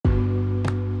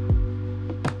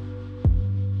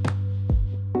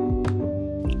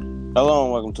Hello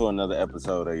and welcome to another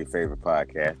episode of your favorite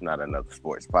podcast, Not Another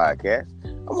Sports Podcast.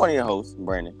 I'm one of your hosts,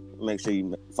 Brandon. Make sure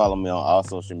you follow me on all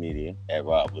social media at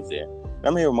Rob was there.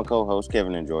 I'm here with my co-hosts,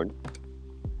 Kevin and Jordan.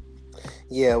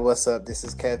 Yeah, what's up? This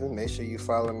is Kevin. Make sure you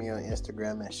follow me on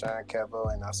Instagram at Sean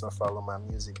Kevo and also follow my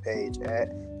music page at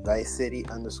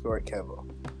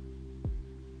ViceCity_Kevo.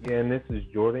 Yeah, and this is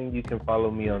Jordan. You can follow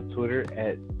me on Twitter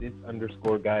at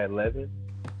this_guy11.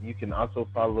 You can also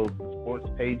follow the sports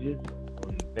pages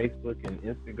on Facebook and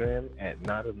Instagram at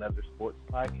Not Another Sports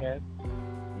Podcast.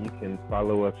 You can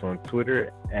follow us on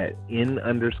Twitter at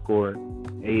N_A_S_podcast.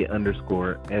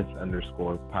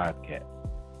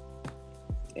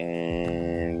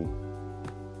 And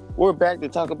we're back to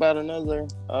talk about another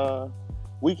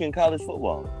week in college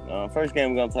football. First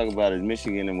game we're going to talk about is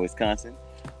Michigan and Wisconsin.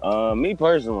 Me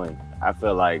personally, I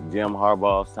feel like Jim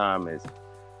Harbaugh's time is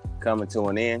coming to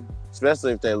an end,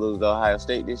 especially if they lose to Ohio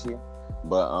State this year.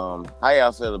 But how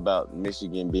y'all feel about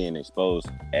Michigan being exposed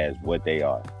as what they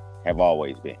have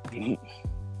always been?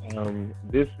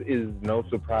 This is no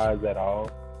surprise at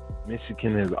all.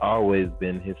 Michigan has always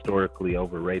been historically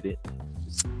overrated,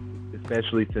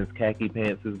 especially since Khaki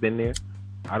Pants has been there.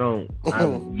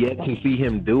 I've yet to see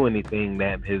him do anything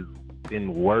that has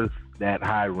been worth that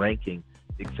high ranking,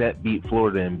 except beat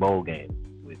Florida in bowl games,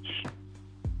 which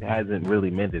hasn't really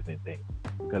meant anything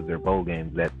because they're bowl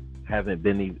games that haven't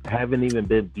even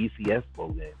been BCS bowl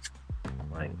games.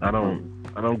 Like I don't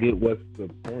get what's the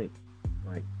point.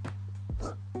 Like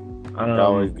it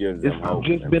always gives them hope.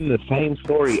 It's just been the same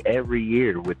story every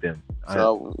year with them.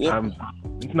 So I'm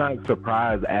not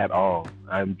surprised at all.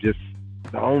 I'm just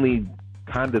the only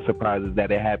kind of surprised is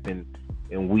that it happened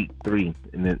in week 3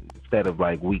 and then instead of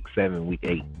like week 7, week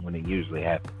 8 when it usually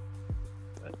happens.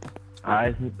 But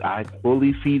I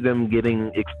fully see them getting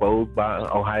exposed by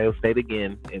Ohio State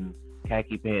again and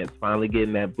Khaki Pants finally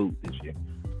getting that boot this year.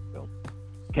 So,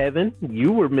 Kevin,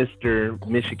 you were Mr.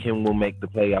 Michigan will make the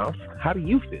playoffs. How do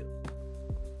you feel?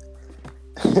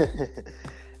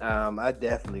 I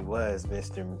definitely was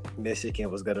Mr.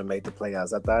 Michigan was going to make the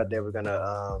playoffs. I thought they were going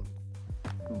to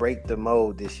break the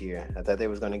mold this year. I thought they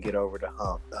was going to get over the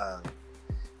hump.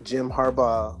 Jim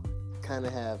Harbaugh kind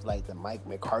of have like the Mike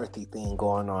McCarthy thing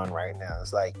going on right now.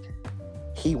 It's like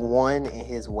he won in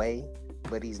his way,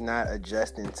 but he's not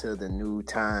adjusting to the new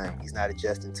time. He's not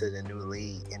adjusting to the new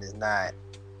league and is not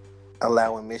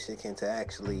allowing Michigan to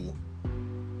actually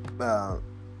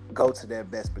go to their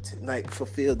best potential, like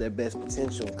fulfill their best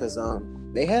potential, because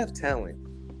they have talent,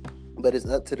 but it's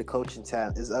up to the coaching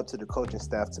talent. It's up to the coaching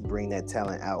staff to bring that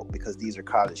talent out because these are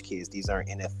college kids. These aren't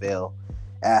NFL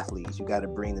athletes. You got to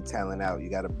bring the talent out. You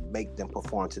got to make them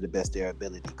perform to the best of their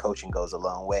ability. Coaching goes a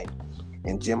long way,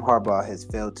 and Jim Harbaugh has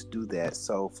failed to do that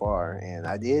so far. And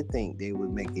I did think they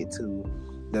would make it to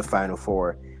the Final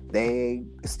Four. They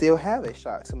still have a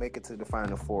shot to make it to the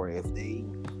Final Four if they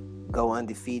go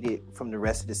undefeated from the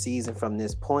rest of the season from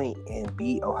this point and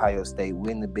beat Ohio State,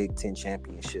 win the Big Ten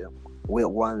championship. With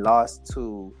one loss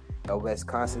to a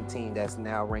Wisconsin team that's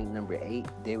now ranked number 8,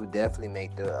 they would definitely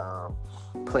make the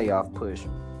playoff push.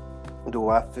 Do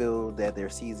I feel that their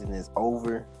season is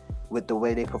over with the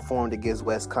way they performed against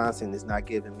Wisconsin? Is not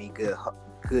giving me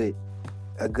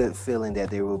a good feeling that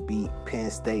they will beat Penn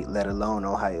State, let alone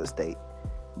Ohio State.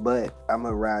 But I'm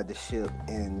gonna ride the ship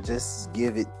and just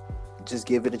give it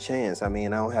a chance. I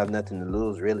mean, I don't have nothing to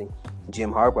lose, really.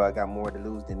 Jim Harbaugh got more to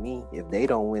lose than me. If they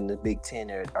don't win the Big Ten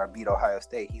or beat Ohio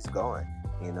State, he's gone.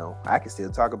 You know, I can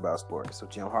still talk about sports. So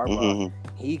Jim Harbaugh,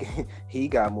 he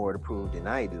got more to prove than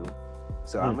I do.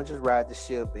 So I'm gonna just ride the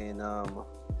ship and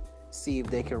see if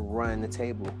they can run the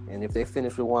table. And if they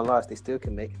finish with one loss, they still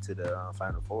can make it to the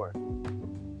Final Four.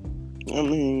 I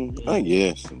mean, I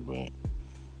guess, but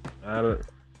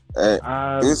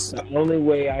the only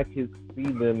way I could see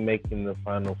them making the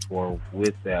Final Four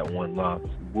with that one loss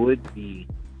would be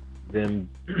them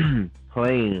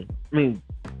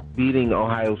beating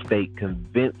Ohio State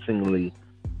convincingly,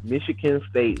 Michigan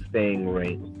State staying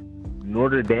ranked,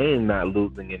 Notre Dame not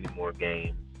losing any more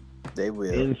games. They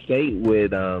will. Penn State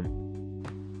would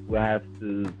have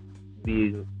to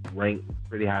be ranked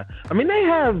pretty high. I mean, they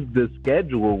have the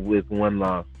schedule with one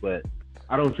loss, but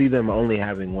I don't see them only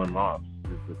having one loss.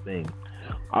 Is the thing.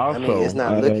 Also, I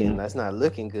mean, that's not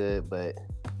looking good, but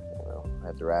I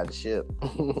have to ride the ship.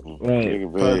 Right. They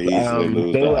could very easily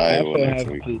lose to Iowa next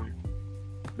week.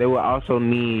 They would also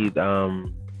need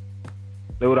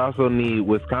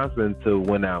Wisconsin to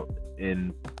win out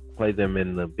and play them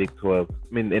in the Big 12.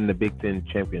 In the Big 10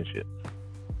 championship.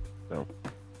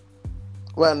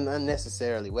 Well, not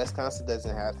necessarily. Wisconsin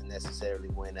doesn't have to necessarily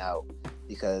win out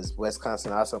because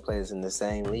Wisconsin also plays in the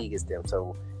same league as them.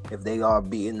 So if they are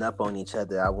beating up on each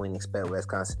other, I wouldn't expect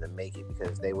Wisconsin to make it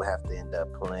because they would have to end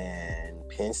up playing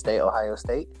Penn State, Ohio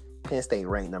State. Penn State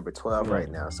ranked number 12 right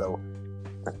now. So,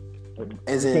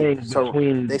 they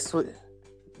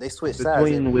switched sides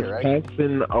between every year,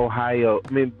 Wisconsin, right? Ohio.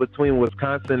 I mean, between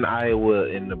Wisconsin, Iowa,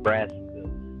 and Nebraska,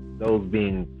 those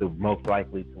being the most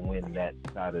likely to win that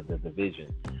side of the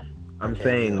division. I'm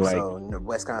saying so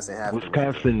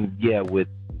Wisconsin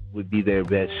would be their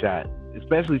best shot,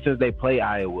 especially since they play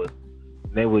Iowa.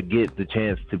 They would get the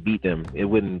chance to beat them. It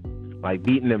wouldn't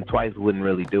beating them twice wouldn't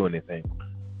really do anything.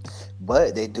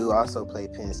 But they do also play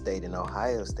Penn State and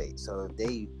Ohio State. So if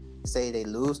they say they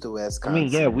lose to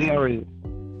Wisconsin, we already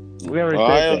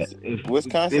Ohio, said that. If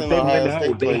Wisconsin and and Ohio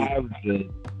State they have the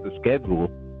schedule.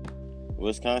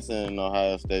 Wisconsin and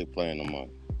Ohio State play in a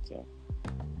month, so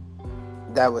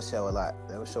that would show a lot.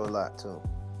 That would show a lot too.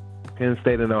 Penn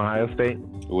State and Ohio State.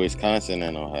 Wisconsin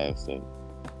and Ohio State.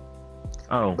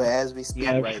 Oh, but as we speak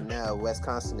right now,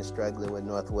 Wisconsin is struggling with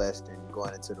Northwestern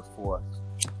going into the fourth.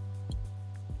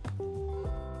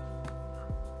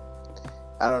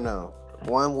 I don't know.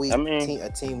 One week, a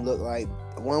team look like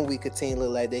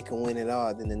they can win it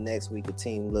all. Then the next week, a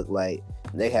team look like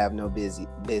they have no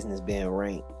business being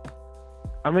ranked.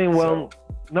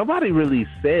 Nobody really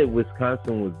said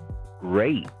Wisconsin was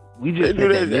great. We just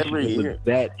said that Michigan was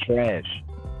that trash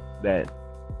that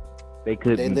they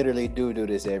couldn't. They literally do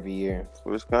this every year.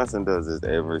 Wisconsin does this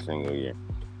every single year.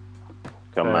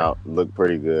 Come out, look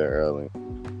pretty good early,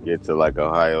 get to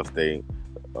Ohio State.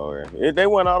 Or they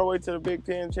went all the way to the Big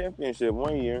Ten championship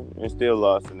one year and still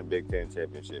lost in the Big Ten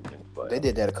championship. They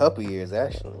did that a couple years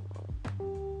actually.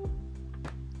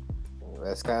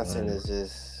 Wisconsin is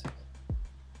just.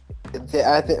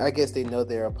 I guess they know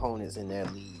their opponents in their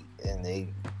league and they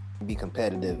be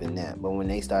competitive in that. But when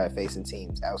they start facing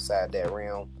teams outside that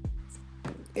realm,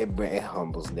 it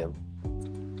humbles them.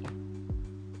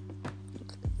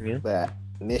 Yeah. But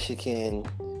Michigan.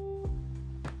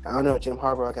 I don't know. Jim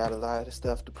Harbaugh got a lot of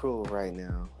stuff to prove right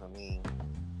now.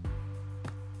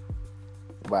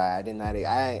 But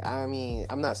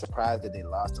I'm not surprised that they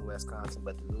lost to Wisconsin,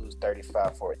 but to lose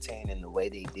 35-14 in the way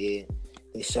they did,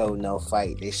 they showed no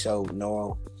fight. They showed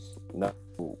no.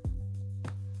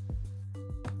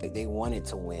 They wanted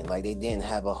to win. They didn't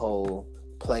have a whole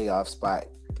playoff spot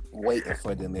waiting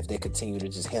for them if they continue to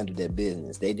just handle their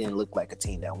business. They didn't look like a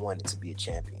team that wanted to be a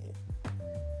champion.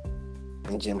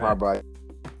 And Jim Harbaugh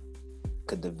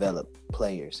could develop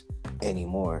players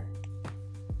anymore.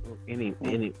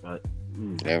 Anymore?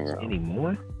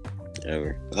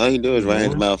 Ever. All he do is run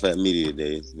his mouth at media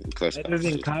days. Other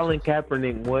than Colin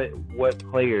Kaepernick,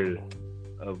 what players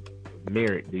of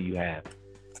merit do you have?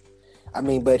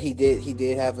 But he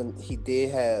did have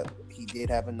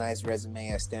a nice resume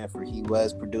at Stanford. He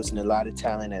was producing a lot of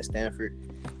talent at Stanford.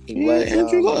 He was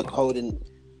holding.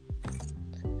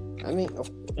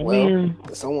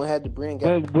 Someone had to bring.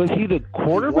 Was he the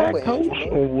quarterback coach,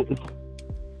 or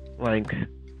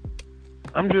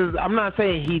I'm not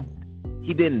saying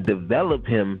he didn't develop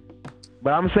him,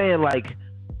 but I'm saying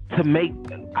to make.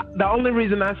 The only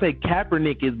reason I say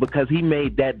Kaepernick is because he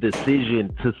made that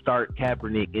decision to start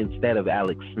Kaepernick instead of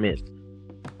Alex Smith.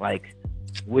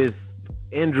 With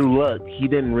Andrew Luck, he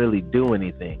didn't really do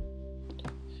anything.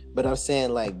 But I'm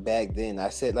saying back then, I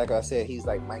said he's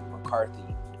like Mike McCarthy,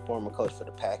 former coach for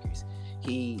the Packers.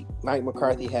 Mike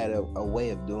McCarthy had a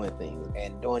way of doing things,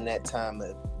 and during that time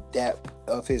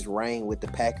of his reign with the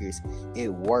Packers, it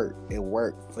worked. It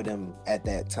worked for them at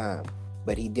that time.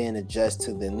 But he didn't adjust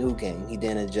to the new game. He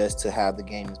didn't adjust to how the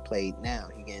game is played now.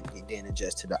 He didn't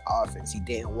adjust to the offense. He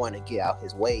didn't want to get out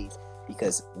his ways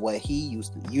because what he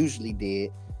usually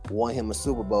did won him a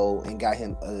Super Bowl and got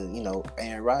him,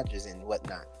 Aaron Rodgers and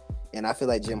whatnot. And I feel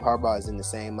like Jim Harbaugh is in the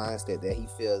same mindset that he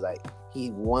feels like he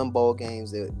won bowl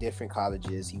games at different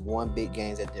colleges. He won big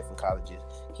games at different colleges.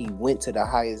 He went to the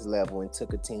highest level and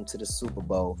took a team to the Super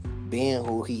Bowl, being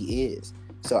who he is.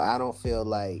 So I don't feel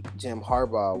like Jim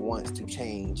Harbaugh wants to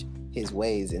change his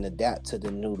ways and adapt to the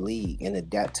new league and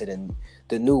adapt to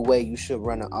the new way you should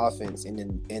run an offense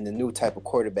and the new type of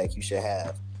quarterback you should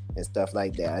have and stuff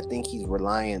like that. I think he's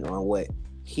relying on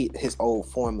his old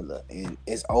formula, and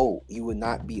it's old. You would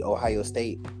not be Ohio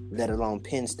State, let alone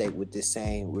Penn State, with this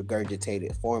same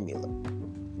regurgitated formula.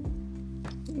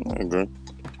 I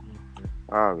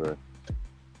agree.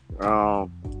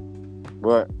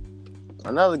 But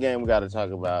another game we got to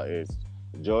talk about is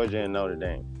Georgia and Notre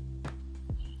Dame.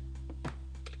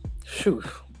 Phew.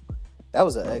 That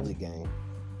was an ugly game.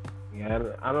 Yeah,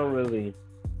 I don't really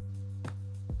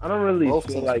Both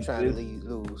feel teams like trying this. to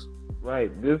lose.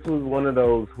 Right. This was one of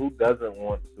those who doesn't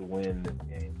want to win this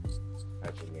game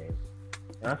type of game.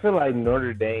 And I feel like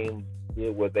Notre Dame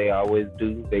did what they always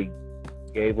do. They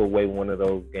gave away one of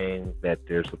those games that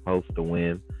they're supposed to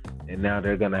win. And now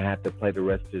they're going to have to play the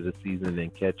rest of the season in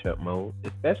catch-up mode,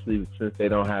 especially since they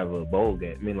don't have a bowl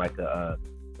game. I mean, like a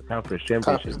conference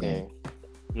championship game.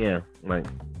 Yeah, like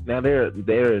now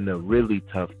they're in a really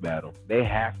tough battle. They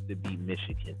have to beat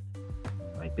Michigan.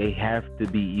 Like they have to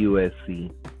beat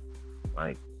USC.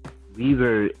 Like these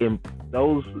are in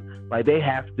those. Like they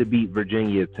have to beat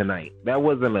Virginia tonight. That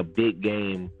wasn't a big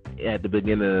game at the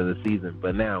beginning of the season,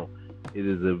 but now it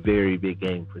is a very big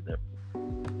game for them.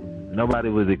 Nobody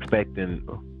was expecting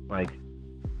like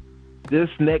this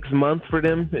next month for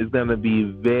them is going to be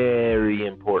very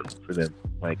important for them.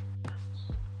 Like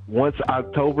once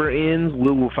October ends,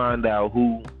 we will find out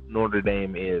who Notre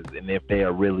Dame is and if they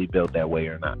are really built that way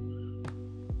or not.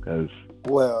 Because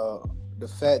the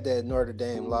fact that Notre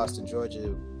Dame lost to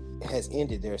Georgia has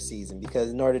ended their season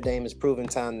because Notre Dame has proven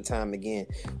time and time again.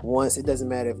 Once it doesn't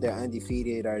matter if they're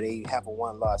undefeated or they have a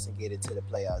one loss and get into the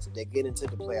playoffs. If they get into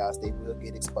the playoffs, they will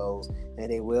get exposed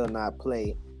and they will not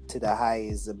play to the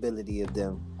highest ability of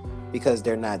them because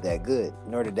they're not that good.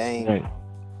 Notre Dame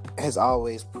has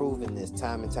always proven this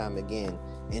time and time again.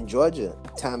 In Georgia,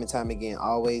 time and time again,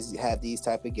 always have these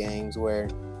type of games where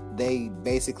they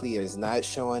basically is not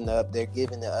showing up. They're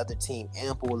giving the other team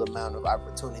ample amount of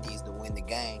opportunities to win the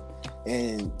game.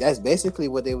 And that's basically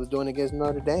what they was doing against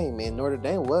Notre Dame. And Notre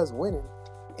Dame was winning.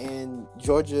 And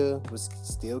Georgia was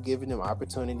still giving them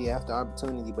opportunity after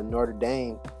opportunity. But Notre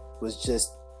Dame was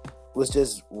just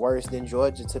worse than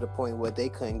Georgia to the point where they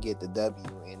couldn't get the W.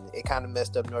 And it kind of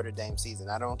messed up Notre Dame's season.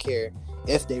 I don't care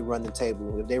if they run the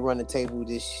table. If they run the table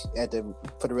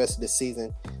for the rest of the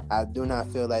season, I do not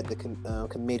feel like the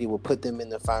committee will put them in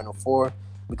the Final Four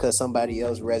because somebody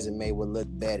else's resume will look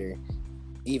better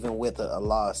even with a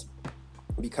loss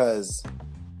because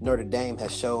Notre Dame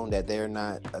has shown that they're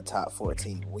not a top 4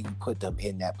 team when you put them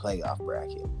in that playoff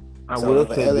bracket. I will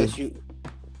say LSU, this.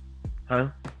 Huh?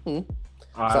 So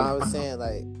I was saying,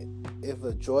 like, if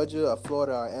a Georgia, a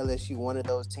Florida, or LSU, one of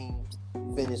those teams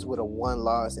finished with a one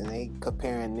loss and they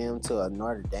comparing them to a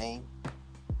Notre Dame,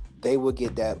 they would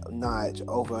get that notch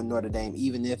over a Notre Dame,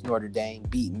 even if Notre Dame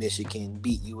beat Michigan,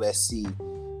 beat USC,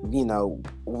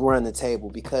 run the table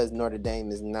because Notre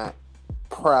Dame is not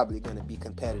probably going to be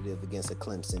competitive against a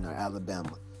Clemson or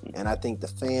Alabama. And I think the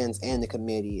fans and the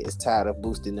committee is tired of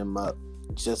boosting them up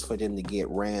just for them to get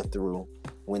ran through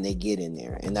when they get in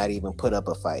there and not even put up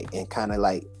a fight and kind of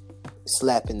like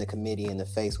slapping the committee in the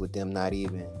face with them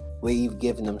we've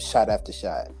given them shot after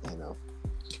shot,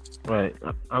 Right.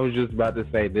 I was just about to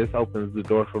say this opens the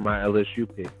door for my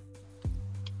LSU pick.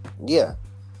 Yeah.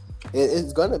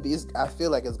 It's gonna be. I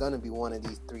feel like it's gonna be one of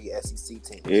these 3 SEC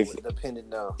teams,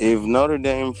 depending on if Notre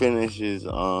Dame finishes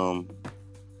or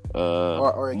with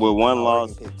one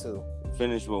loss,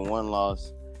 finish with one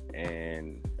loss,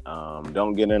 and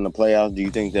don't get in the playoffs. Do you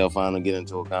think they'll finally get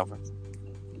into a conference?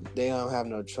 They don't have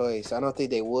no choice. I don't think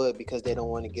they would because they don't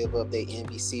want to give up their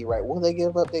NBC right. Will they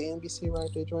give up their NBC right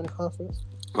if they join the conference?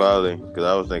 Probably, because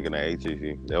I was thinking the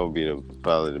ACC. That would be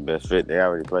probably the best fit. They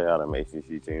already play out of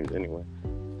ACC teams anyway.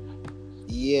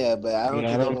 Yeah, but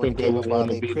I don't think they would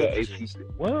want to be the ACC.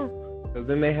 Well, because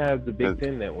then they have the Big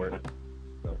Ten network.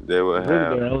 So they would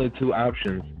have their only 2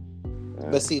 options.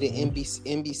 But see, the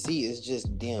NBC is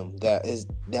just them. That's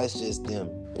just them.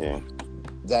 Yeah.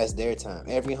 That's their time.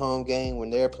 Every home game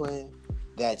when they're playing,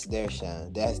 that's their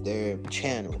shine. That's their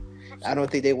channel. I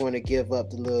don't think they want to give up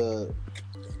their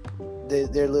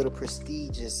little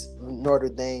prestigious Notre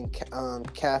Dame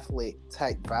Catholic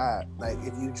type vibe. Like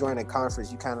if you join a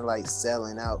conference, you kind of like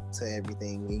selling out to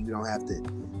everything, and you don't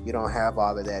have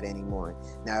all of that anymore.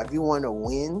 Now, if you want to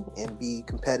win and be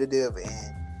competitive,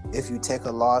 and if you take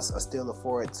a loss or still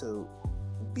afford to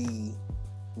be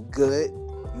good,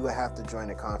 you would have to join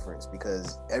a conference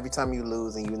because every time you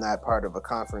lose and you're not part of a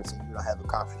conference and you don't have a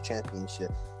conference championship,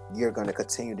 you're going to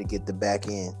continue to get the back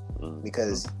end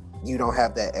because you don't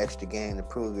have that extra game to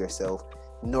prove yourself,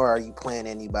 nor are you playing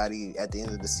anybody at the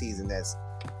end of the season that's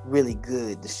really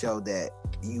good to show that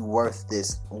you worth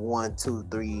this 1, 2,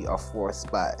 3, or 4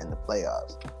 spot in the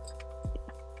playoffs.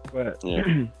 But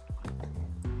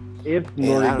if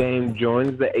Notre Dame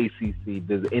joins the ACC,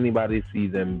 does anybody see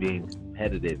them being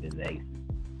competitive in the ACC?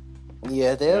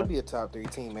 Yeah, they'll be a top 3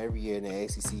 team every year in the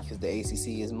ACC because the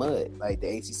ACC is mud. Like,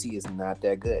 the ACC is not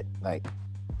that good. Like,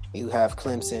 you have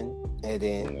Clemson and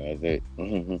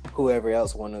then whoever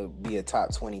else want to be a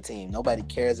top 20 team. Nobody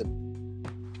cares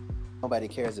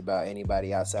about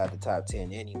anybody outside the top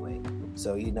 10 anyway.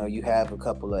 So, you have a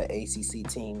couple of ACC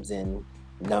teams and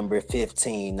number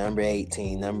 15, number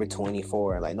 18, number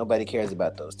 24. Like, nobody cares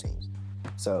about those teams.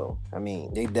 So, I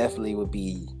mean, they definitely would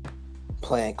be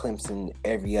playing Clemson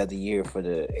every other year for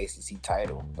the ACC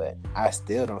title. But I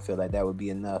still don't feel like that would be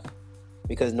enough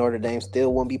because Notre Dame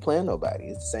still won't be playing nobody.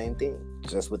 It's the same thing,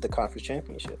 just with the conference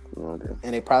championship. Okay.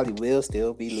 And they probably will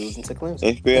still be losing to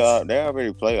Clemson. They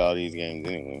already play all these games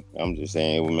anyway. I'm just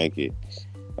saying it would make it.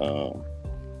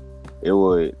 It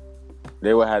would.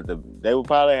 They would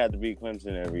probably have to beat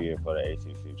Clemson every year for the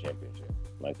ACC championship,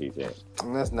 like he said.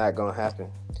 And that's not gonna happen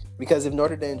because if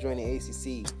Notre Dame joined the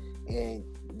ACC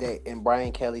and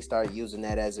Brian Kelly started using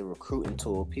that as a recruiting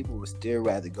tool, people would still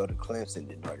rather go to Clemson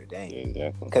than Notre Dame.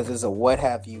 Exactly. Because it's a "what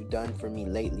have you done for me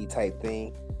lately" type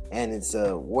thing, and it's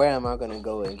a "where am I gonna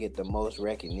go and get the most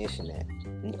recognition at?"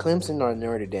 And Clemson or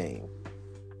Notre Dame.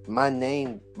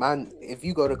 If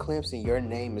you go to Clemson, your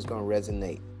name is gonna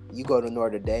resonate. You go to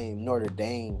Notre Dame,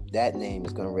 that name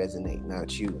is gonna resonate,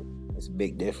 not you. It's a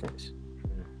big difference.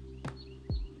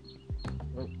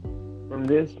 From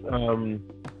this,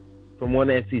 from one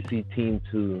SEC team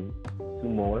to two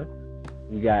more,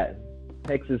 we got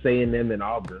Texas A&M and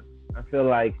Auburn. I feel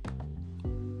like,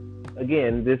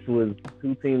 again, this was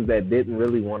two teams that didn't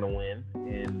really want to win,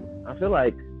 and I feel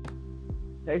like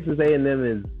Texas A&M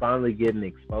is finally getting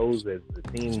exposed as the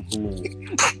team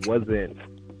who wasn't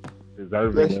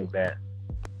deserving of that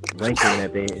ranking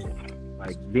that they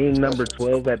like being number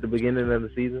 12 at the beginning of the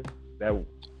season. That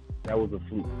was a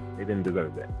fluke. They didn't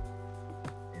deserve that,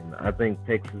 and I think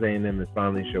Texas A&M is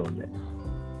finally showing that.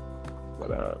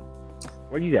 But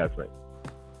what do you guys think?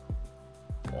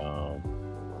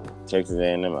 Texas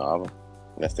A&M and Auburn.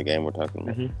 That's the game we're talking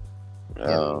about.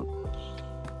 Mm-hmm.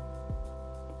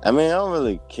 I mean, I don't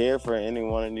really care for any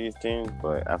one of these teams,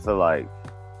 but I feel like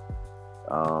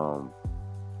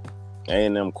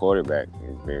A&M quarterback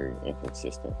is very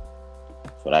inconsistent.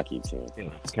 That's what I keep saying.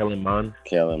 Kellen Mond,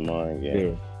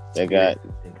 yeah. They got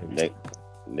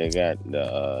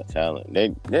the talent.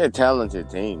 They're a talented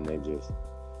team. They just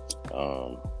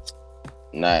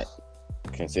not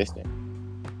consistent.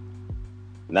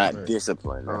 Not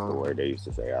disciplined. That's the word they used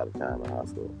to say all the time in high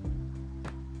school.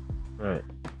 Right.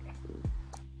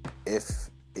 If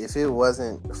it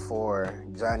wasn't for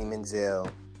Johnny Manziel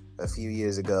a few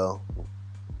years ago,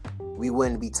 we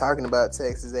wouldn't be talking about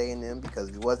Texas A&M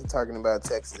because we wasn't talking about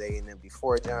Texas A&M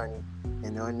before Johnny.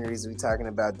 And the only reason we're talking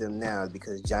about them now is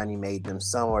because Johnny made them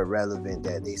somewhat relevant,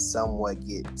 that they somewhat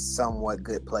get somewhat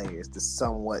good players to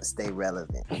somewhat stay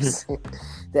relevant.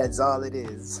 That's all it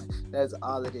is. That's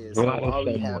all it is. So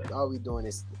all we doing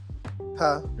is,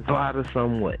 It's a lot of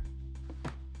somewhat.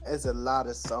 It's a lot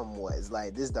of somewhat. It's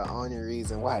like this is the only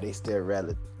reason why they still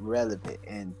relevant.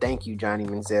 And thank you, Johnny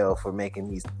Manziel, for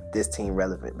making this team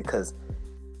relevant because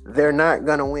they're not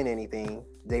gonna win anything.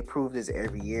 They prove this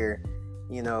every year.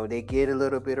 You know, they get a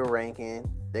little bit of ranking.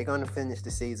 They're gonna finish the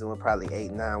season with probably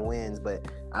 8-9 wins, but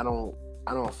I don't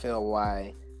feel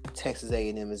why Texas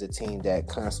A&M is a team that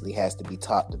constantly has to be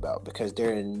talked about because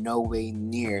they're in no way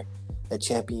near a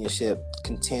championship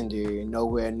contender,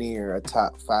 nowhere near a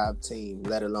top 5 team,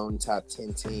 let alone top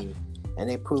 10 team. And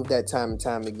they prove that time and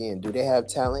time again. Do they have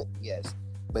talent? Yes.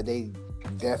 But they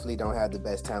definitely don't have the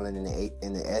best talent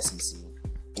in the SEC.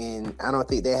 And I don't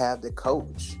think they have the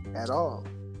coach at all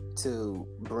to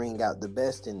bring out the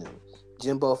best in them.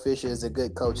 Jimbo Fisher is a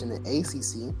good coach in the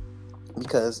ACC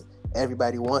because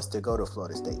everybody wants to go to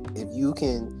Florida State. If you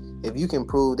can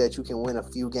prove that you can win a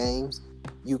few games,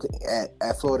 you can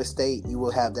at Florida State, you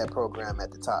will have that program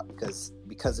at the top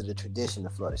because of the tradition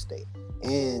of Florida State.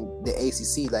 And the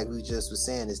ACC, like we just was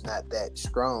saying, is not that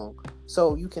strong.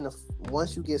 So you can,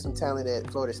 once you get some talent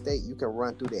at Florida State, you can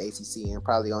run through the ACC and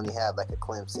probably only have like a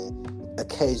Clemson,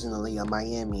 occasionally a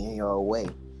Miami in your way.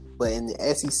 But in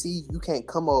the SEC, you can't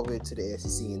come over to the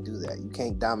SEC and do that. You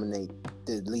can't dominate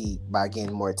the league by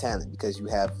getting more talent because you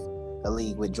have a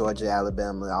league with Georgia,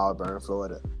 Alabama, Auburn,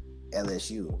 Florida,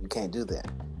 LSU. You can't do that.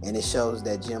 And it shows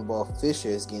that Jimbo Fisher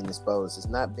is getting exposed as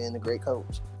not being a great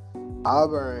coach.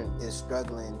 Auburn is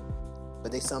struggling,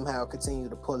 but they somehow continue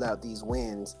to pull out these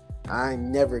wins.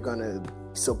 I'm never going to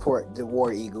support the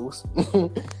War Eagles,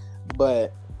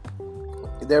 but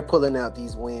they're pulling out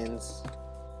these wins.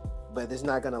 But it's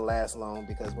not going to last long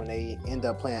because when they end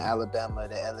up playing Alabama,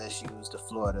 the LSUs, the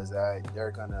Floridas,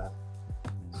 they're going to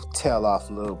tail off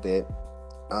a little bit.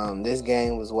 This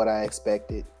game was what I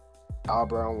expected.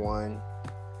 Auburn won.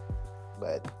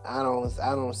 But I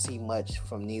don't see much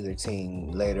from neither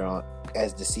team later on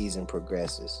as the season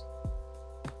progresses.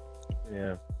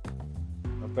 Yeah.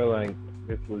 I feel like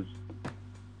this was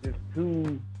just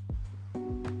two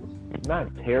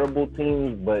not terrible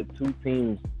teams, but two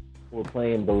teams were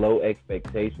playing below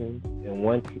expectations, and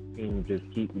one team just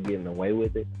keeps getting away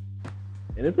with it.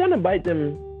 And it's going to bite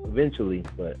them eventually,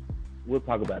 but we'll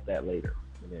talk about that later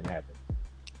when it happens.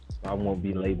 I won't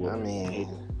be labeled. I mean,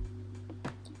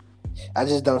 I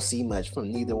just don't see much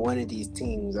from neither one of these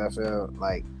teams. I feel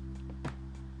like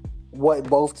what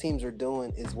both teams are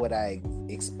doing is what I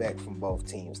expect from both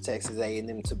teams. Texas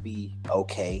A&M to be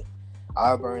okay.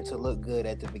 Auburn to look good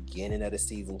at the beginning of the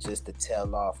season, just to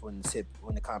tail off when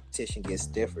the competition gets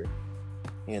stiffer.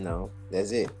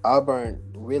 That's it. Auburn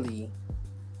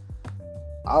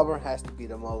has to be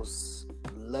the most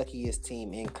luckiest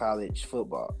team in college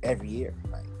football every year.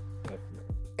 Like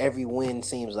every win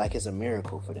seems like it's a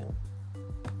miracle for them.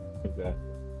 Exactly.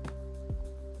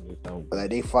 Like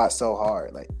they fought so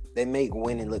hard. Like they make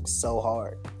winning look so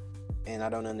hard, and I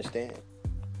don't understand.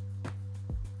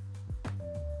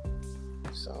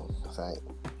 So it's like,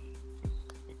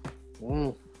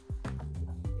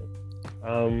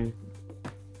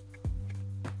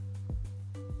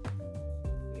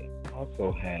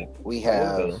 we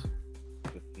have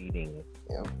defeating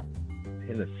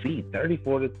Tennessee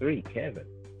 34-3. Kevin,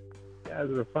 you guys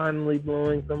are finally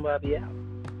blowing somebody out.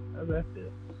 How's that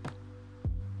feel?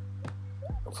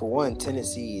 For one,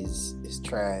 Tennessee is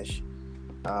trash,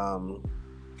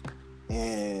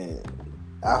 and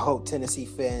I hope Tennessee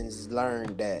fans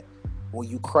learn that when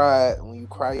you cry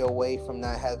your way from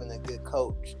not having a good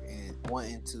coach and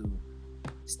wanting to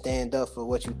stand up for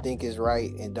what you think is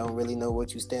right and don't really know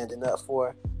what you're standing up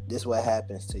for, this is what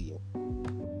happens to you.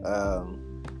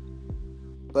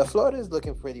 But Florida is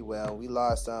looking pretty well. We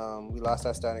lost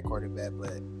our starting quarterback,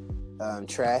 but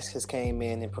Trask has came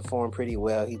in and performed pretty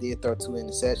well. He did throw 2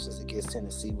 interceptions against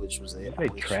Tennessee, which was it. You say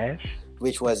trash?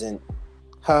 Which wasn't,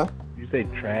 huh? You say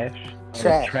trash?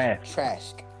 Trask. Yeah.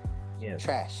 Trask. Yeah.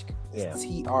 Trask. Yeah, I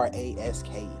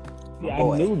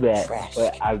knew that,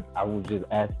 but I was just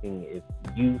asking if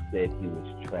you said he was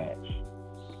trash.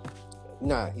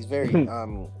 Nah, he's very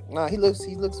he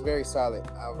looks very solid.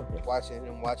 Watching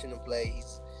him play,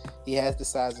 he has the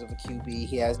size of a QB,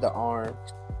 he has the arm,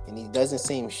 and he doesn't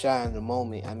seem shy in the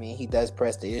moment. I mean, he does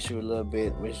press the issue a little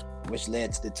bit, which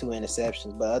led to the 2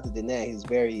 interceptions, but other than that, he's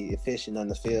very efficient on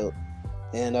the field.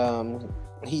 And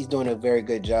he's doing a very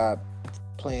good job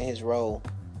playing his role.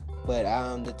 But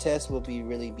the test will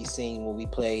really be seen when we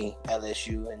play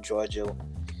LSU and Georgia,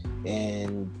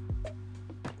 and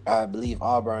I believe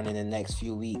Auburn in the next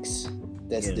few weeks.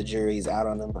 The jury's out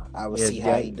on him. I will see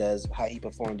how he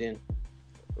performed in.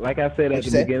 Like I said at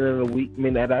the beginning of the week,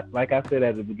 like I said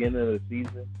at the beginning of the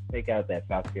season, take out that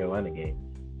South Carolina game.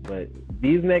 But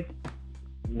these next,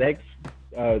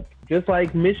 just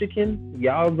like Michigan,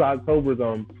 y'all's October's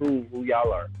gonna prove who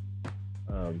y'all are.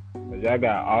 Cause y'all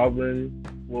got Auburn,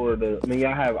 Florida. I mean,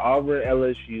 y'all have Auburn,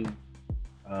 LSU,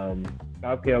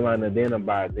 South Carolina, then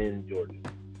Georgia.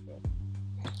 So,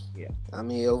 yeah. I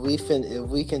mean, if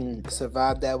we can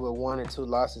survive that with 1 or 2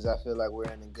 losses, I feel like we're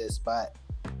in a good spot.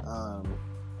 I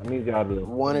need y'all to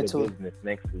 1 or 2 business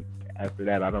next week. After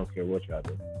that, I don't care what y'all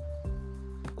do.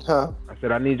 Huh? I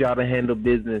said I need y'all to handle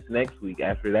business next week.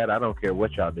 After that, I don't care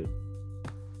what y'all do.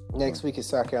 Next week is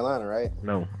South Carolina, right?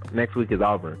 No, next week is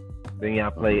Auburn. Then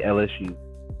y'all play LSU,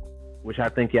 which I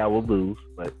think y'all will lose,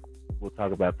 but we'll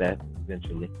talk about that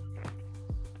eventually.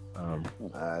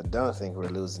 I don't think we're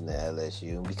losing to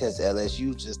LSU because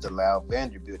LSU just allowed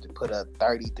Vanderbilt to put up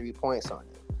 33 points on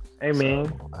it. Hey,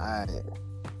 man.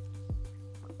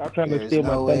 Stop trying to steal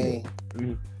my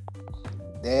thunder.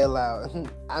 They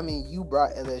allowed. I mean, you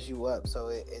brought LSU up, so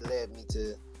it led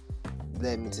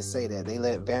me to say that they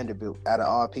let Vanderbilt, out of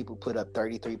all people, put up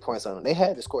 33 points on them. They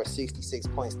had to score 66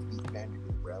 points to beat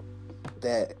Vanderbilt, bro.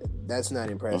 That's not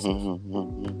impressive.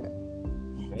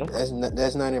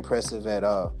 That's not impressive at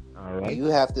all. All right. When you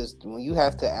have to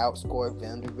outscore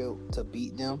Vanderbilt to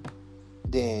beat them,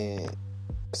 then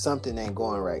something ain't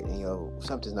going right, and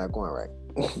something's not going right.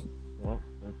 Well,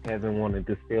 since Kevin wanted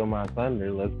to steal my thunder,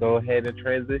 let's go ahead and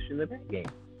transition to that game.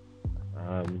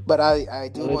 But I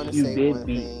do want to say one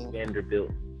thing.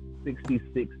 Vanderbilt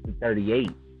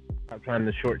 66-38. I'm trying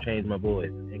to shortchange my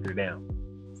boys. Anchor down.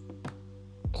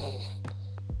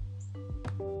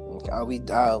 I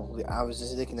was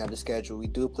just looking at the schedule. We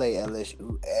do play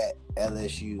LSU at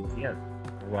LSU. Yeah.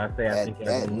 Well, I say I think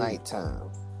at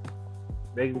nighttime.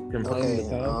 They confirmed the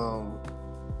time.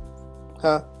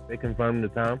 Huh? They confirmed the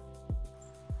time.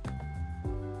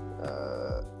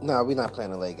 No, we're not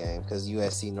playing a late game because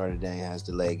USC Notre Dame has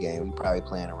the late game. We're probably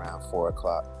playing around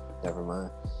 4:00. Never mind.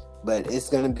 But it's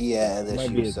gonna be at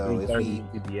LSU. Be so if we,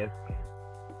 CBS game.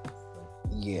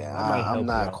 yeah, I'm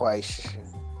not quite sure.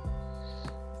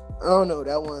 I don't know.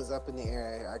 That one's up in the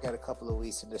air. I got a couple of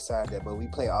weeks to decide that, but we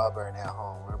play Auburn at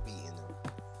home. We're beating them.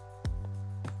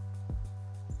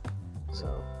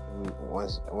 So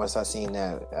once I seen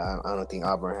that, I don't think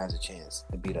Auburn has a chance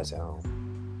to beat us at home.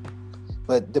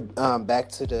 But back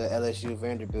to the LSU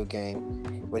Vanderbilt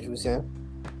game. What you saying?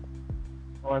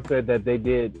 Oh, I said that they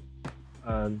did.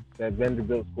 That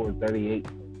Vanderbilt scored 38.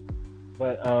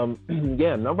 But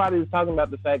yeah, nobody's talking about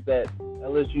the fact that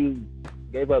LSU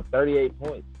gave up 38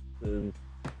 points to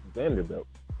Vanderbilt.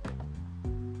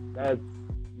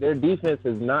 Their defense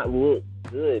has not looked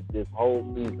good this whole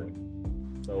season.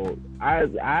 So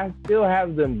I still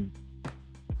have them.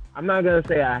 I'm not gonna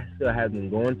say I still have them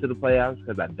going to the playoffs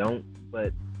because I don't,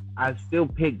 but I still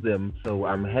pick them. So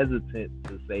I'm hesitant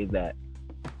to say that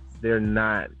they're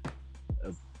not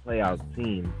a playoff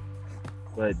team.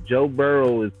 But Joe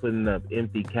Burrow is putting up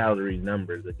empty calorie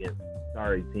numbers against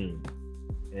sorry teams,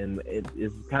 and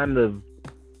it's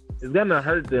gonna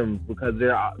hurt them because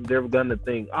they're gonna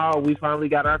think, oh, we finally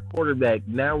got our quarterback.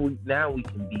 Now we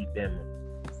can beat them.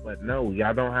 But no,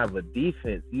 y'all don't have a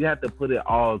defense. You have to put it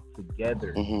all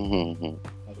together.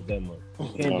 Alabama. You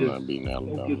can't just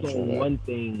focus on one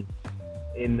thing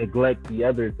and neglect the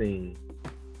other thing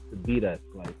to beat us.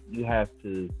 Like, you have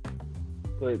to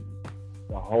put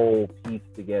the whole piece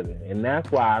together. And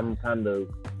that's why I'm kind of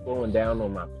slowing down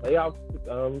on my playoff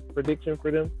prediction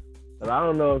for them. But I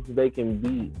don't know if they can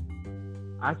beat.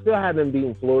 I still have them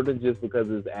beating Florida just because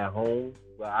it's at home.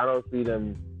 But I don't see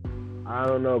them. I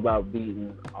don't know about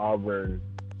beating Auburn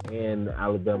and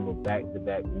Alabama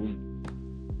back-to-back weeks.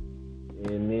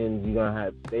 And then you're going to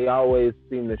have... They always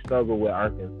seem to struggle with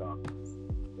Arkansas.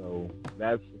 So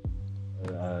that's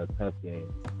a tough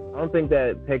game. I don't think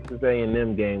that Texas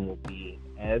A&M game will be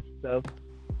as tough.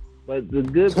 But the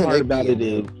good part about it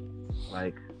is,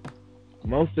 like,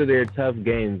 most of their tough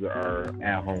games are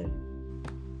at home.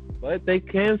 But they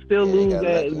can still lose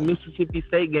that Mississippi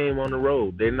State game on the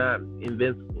road. They're not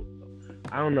invincible.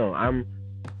 I don't know. I'm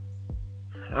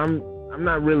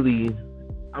not really.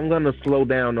 I'm gonna slow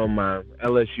down on my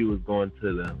LSU is going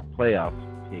to the playoffs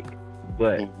pick,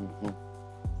 but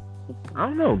I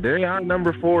don't know. They are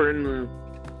number 4 in the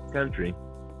country.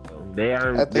 So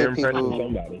they're impressing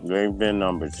somebody. They've been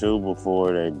number 2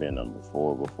 before. They've been number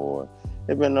 4 before.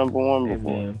 They've been number 1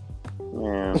 before.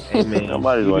 Yeah. Hey, man.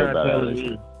 Nobody's worried about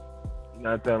LSU.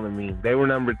 Not telling me they were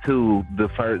number 2.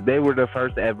 They were the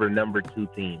first ever number 2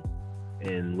 team.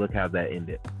 And look how that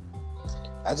ended.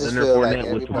 I just feel like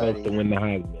everybody was supposed to win the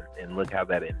Heisman, and look how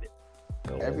that ended.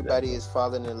 So everybody is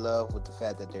falling in love with the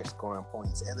fact that they're scoring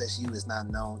points. LSU is not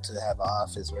known to have an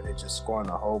offense where they're just scoring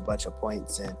a whole bunch of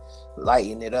points and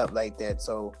lighting it up like that.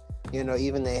 So,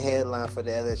 even the headline for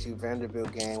the LSU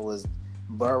Vanderbilt game was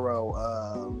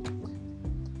Burrow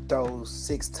throws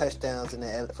 6 touchdowns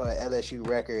for an LSU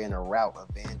record in a rout of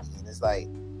Vandy. And it's like,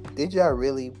 did y'all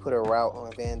really put a rout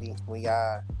on Vandy when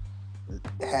y'all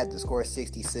had to score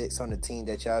 66 on the team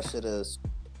that y'all should have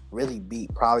really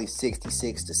beat, probably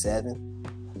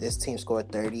 66-7? This team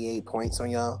scored 38 points on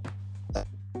y'all.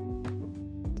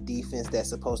 Defense that's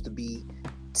supposed to be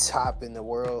top in the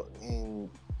world, and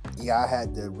y'all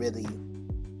had to really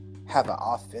have an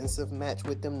offensive match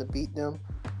with them to beat them.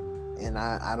 And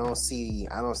I don't see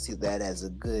that as a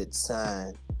good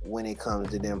sign when it comes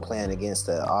to them playing against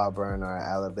the Auburn or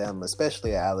Alabama,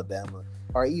 especially Alabama,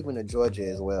 or even a Georgia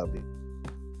as well.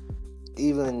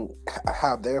 Even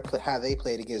how they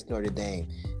played against Notre Dame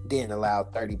didn't allow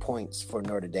 30 points for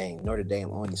Notre Dame. Notre Dame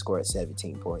only scored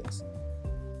 17 points.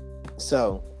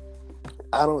 So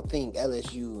I don't think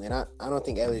LSU, and I don't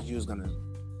think LSU is going to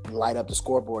light up the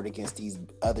scoreboard against these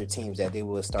other teams that they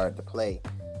will start to play.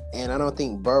 And I don't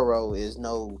think Burrow is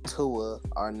no Tua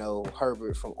or no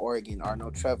Herbert from Oregon or no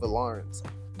Trevor Lawrence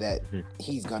that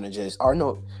he's going to just, or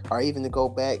even to go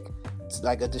back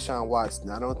like a Deshaun Watson.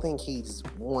 I don't think he's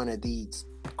one of these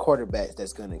quarterbacks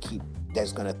that's going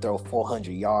to throw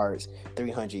 400 yards,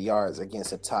 300 yards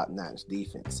against a top-notch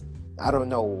defense. I don't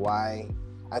know why.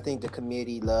 I think the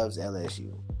committee loves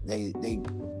LSU.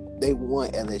 They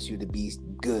want LSU to be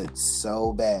good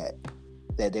so bad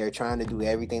that they're trying to do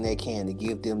everything they can to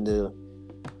give them the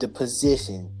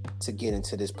position to get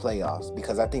into this playoffs,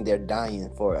 because I think they're dying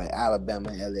for an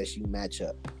Alabama-LSU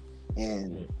matchup.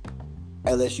 And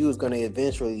LSU is going to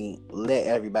eventually let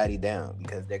everybody down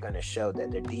because they're going to show that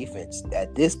their defense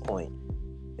at this point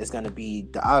is going to be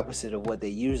the opposite of what they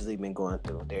usually been going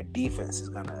through. Their defense is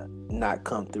going to not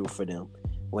come through for them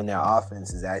when their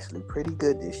offense is actually pretty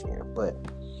good this year. But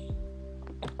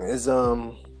it's I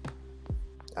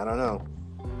don't know.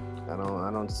 I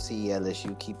don't see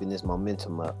LSU keeping this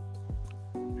momentum up.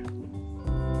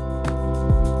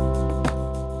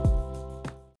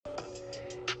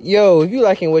 Yo, if you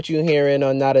liking what you're hearing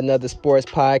on Not Another Sports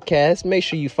Podcast, make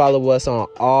sure you follow us on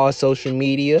all social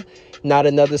media. Not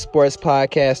Another Sports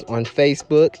Podcast on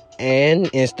Facebook and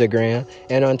Instagram.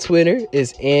 And on Twitter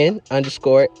is N_A_S_podcast.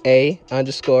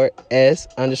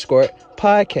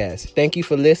 Thank you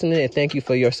for listening and thank you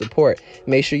for your support.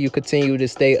 Make sure you continue to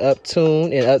stay up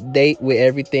tuned and update with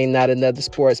everything Not Another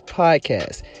Sports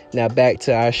Podcast. Now back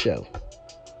to our show.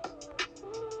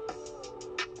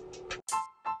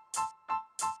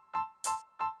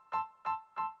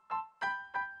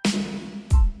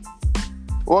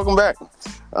 Welcome back.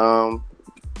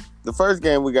 The first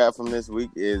game we got from this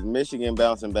week is Michigan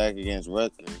bouncing back against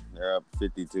Rutgers. They're up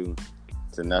 52-0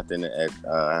 at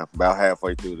about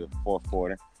halfway through the fourth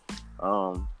quarter.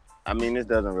 I mean, this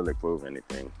doesn't really prove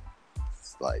anything.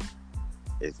 It's like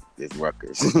it's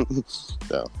Rutgers.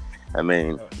 So, I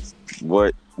mean,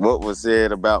 what was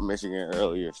said about Michigan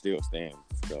earlier still stands.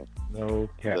 So, No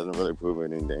cap. It doesn't really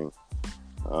prove anything.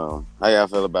 How y'all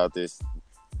feel about this?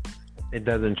 It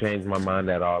doesn't change my mind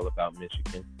at all about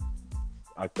Michigan.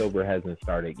 October hasn't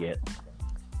started yet.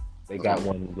 They got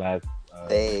one last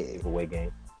giveaway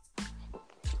game.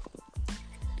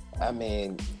 I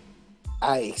mean,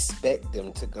 I expect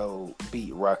them to go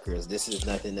beat Rutgers. This is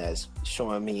nothing that's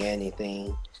showing me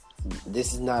anything.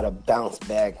 This is not a bounce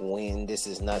back win. This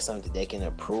is not something they can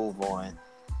improve on.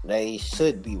 They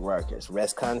should beat Rutgers.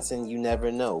 Wisconsin, you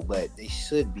never know, but they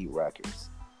should beat Rutgers.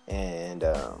 And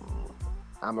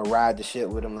I'm going to ride the shit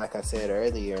with them, like I said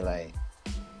earlier. Like,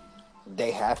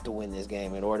 they have to win this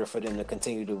game in order for them to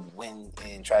continue to win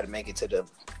and try to make it to the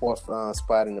fourth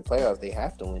spot in the playoffs. They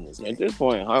have to win this game. At this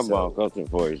point, Harbaugh coaching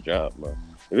for his job, bro.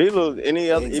 If he lose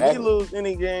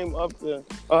any game up to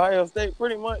Ohio State,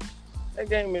 pretty much that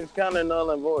game is kind of null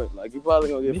and void. Like, you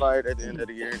probably gonna get fired at the end of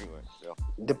the year anyway. So.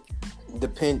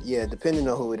 Depending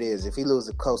on who it is. If he loses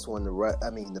a close one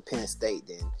the Penn State,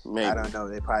 then maybe. I don't know.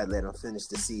 They probably let him finish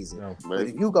the season. No, but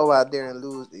if you go out there and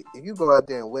lose, if you go out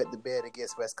there and wet the bed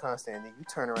against Wisconsin, and then you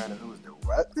turn around and lose to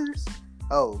Rutgers,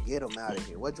 get him out of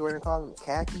here. What Jordan called him?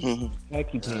 Khaki?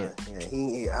 Khaki pants.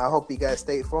 I hope he got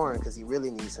State Farm because he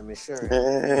really needs some insurance.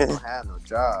 He don't have no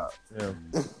job. Yeah.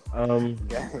 You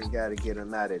got to get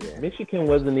him out of there. Michigan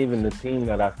wasn't even the team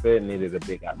that I said needed a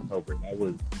big October. That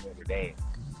was Notre Dame.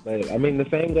 But, I mean, the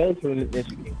same goes for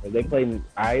Michigan. Because they play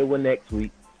Iowa next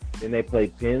week. Then they play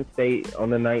Penn State on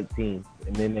the 19th.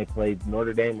 And then they play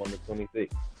Notre Dame on the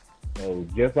 26th. So,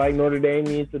 just like Notre Dame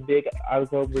needs a big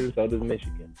October, so does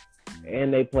Michigan.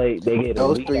 And they get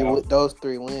those three wins. Those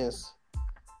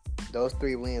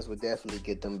 3 wins would definitely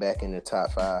get them back in the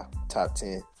top 5, top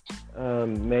 10.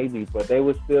 Maybe. But they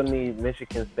would still need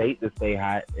Michigan State to stay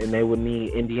hot. And they would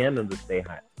need Indiana to stay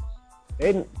hot.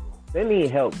 They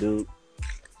need help, dude.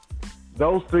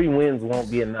 Those 3 wins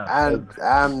won't be enough. I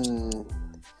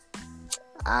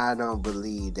don't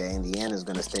believe that Indiana's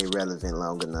going to stay relevant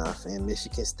long enough, and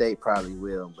Michigan State probably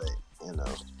will. But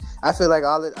I feel like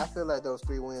those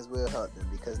 3 wins will help them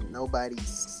because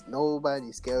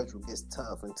nobody's schedule gets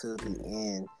tough until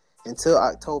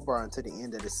October, until the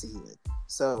end of the season.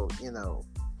 So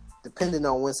depending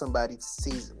on when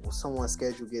someone's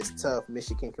schedule gets tough,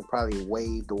 Michigan can probably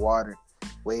wade the water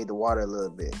a little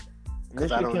bit.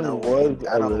 Michigan was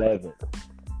 11th,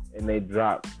 and they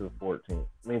dropped to 14.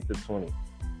 I mean to 20.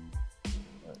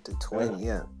 To 20,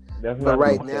 yeah. But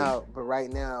right now,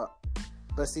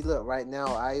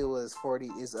 Iowa is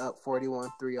up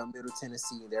 41-3 on Middle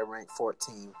Tennessee. They're ranked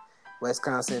 14.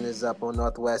 Wisconsin is up on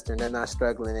Northwestern. They're not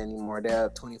struggling anymore. They're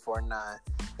up 24-9,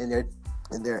 and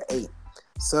they're 8.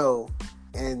 So,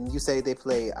 and you say they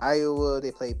play Iowa,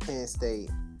 they play Penn State,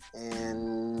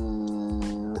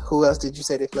 and who else did you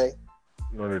say they play?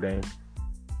 Notre Dame.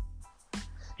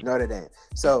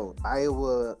 So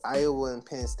Iowa and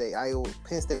Penn State.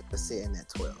 Penn State was sitting at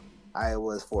 12.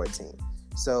 Iowa is 14.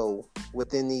 So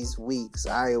within these weeks,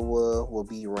 Iowa will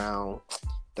be around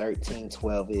 13,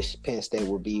 12-ish. Penn State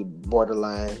will be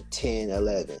borderline 10,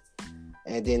 11.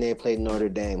 And then they play Notre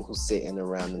Dame, who's sitting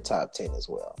around the top 10 as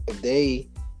well.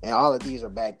 And all of these are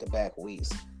back-to-back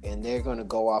weeks, and they're going to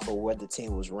go off of where the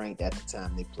team was ranked at the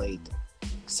time they played them.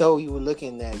 So you would look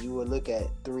at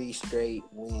 3 straight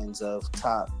wins of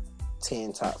top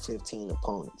 10, top 15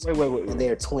 opponents. Wait. And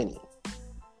they're 20.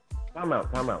 Time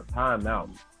out.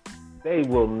 They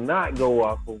will not go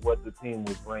off of what the team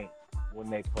was ranked when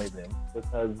they played them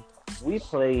because we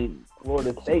played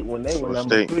Florida State when they were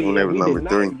number 3. When they were number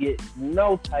 3. Get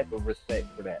no type of respect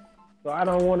for that. So I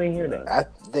don't want to hear that.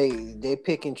 They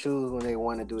pick and choose when they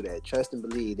want to do that. Trust and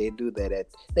believe. They do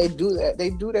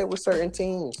that with certain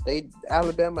teams.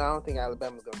 Alabama. I don't think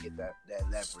Alabama's gonna get that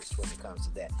leverage when it comes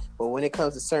to that. But when it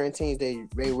comes to certain teams, they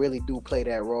really do play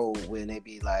that role when they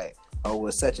be like, oh,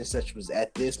 well, such and such was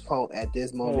at this point at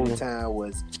this moment in time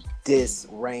was this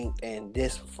ranked and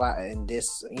this fight and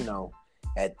this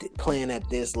playing at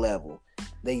this level.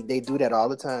 They do that all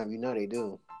the time. They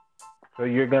do. So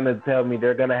you're going to tell me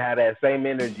they're going to have that same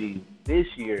energy this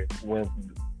year when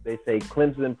they say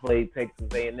Clemson played Texas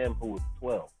A&M, who was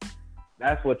 12.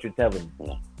 That's what you're telling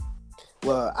me.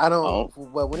 Well, I don't.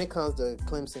 Well, when it comes to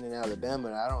Clemson and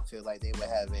Alabama, I don't feel like they would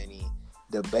have any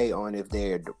debate on if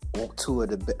they're two of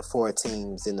the four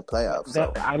teams in the playoffs.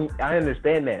 So. I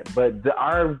understand that, but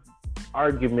our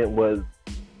argument was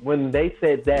when they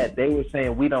said that, they were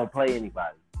saying we don't play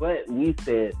anybody. But we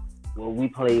said, well, we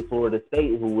played Florida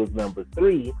State, who was number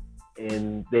 3,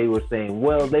 and they were saying,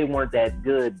 well, they weren't that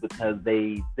good because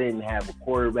they didn't have a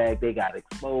quarterback. They got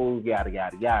exposed, yada,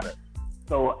 yada, yada.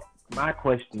 So my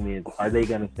question is, are they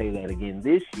going to say that again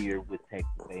this year with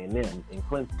Texas A&M and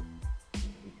Clemson?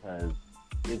 Because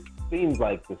it seems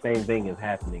like the same thing is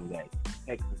happening, that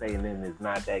Texas A&M is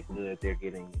not that good. They're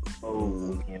getting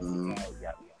exposed week in, week out, yada,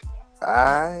 yada.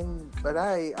 I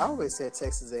always said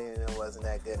Texas A&M wasn't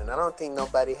that good, and I don't think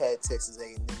nobody had Texas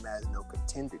A&M as no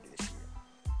contender this year.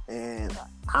 And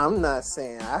I'm not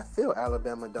saying I feel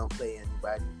Alabama don't play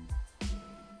anybody.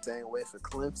 Same way for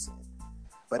Clemson,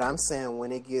 but I'm saying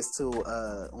when it gets to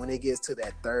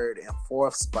that third and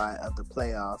fourth spot of the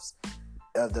playoffs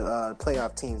of the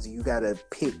playoff teams, you gotta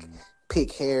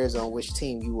pick hairs on which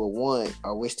team you will want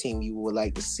or which team you would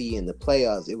like to see in the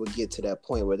playoffs. It would get to that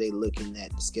point where they looking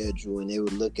at the schedule and they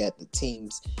would look at the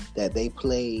teams that they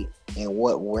played and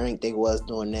what rank they was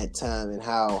during that time and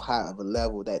how high of a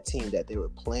level that team that they were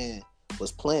playing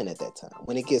was playing at that time.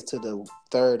 When it gets to the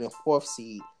third and fourth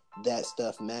seed, that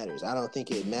stuff matters. I don't think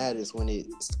it matters when it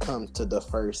comes to the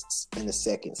first and the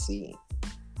second seed.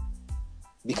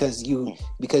 Because you're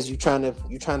trying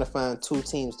to find two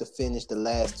teams to finish the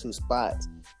last two spots,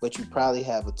 but you probably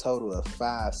have a total of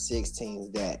 5-6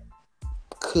 teams that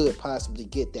could possibly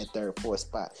get that third, fourth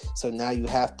spot. So now you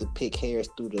have to pick hairs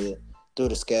through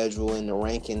the schedule and the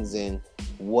rankings and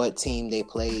what team they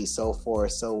played so far,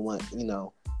 so what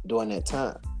during that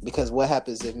time. Because what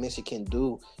happens if Michigan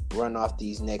do run off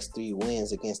these next 3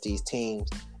 wins against these teams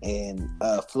and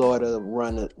Florida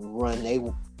run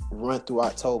through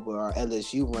October or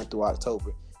LSU run through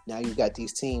October? Now you got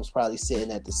these teams probably sitting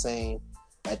at the same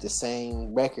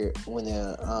record when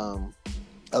the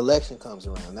election comes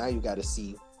around. Now you got to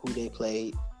see who they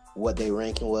played, what their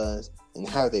ranking was, and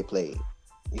how they played.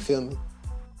 You feel me?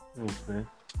 Okay.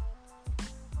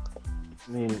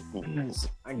 I mean,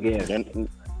 I guess.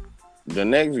 The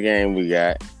next game we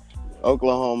got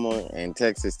Oklahoma and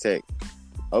Texas Tech.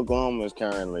 Oklahoma is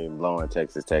currently blowing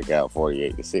Texas Tech out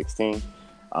 48-16.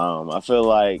 I feel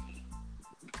like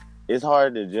it's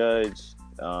hard to judge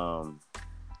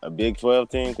a Big 12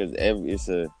 team because it's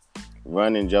a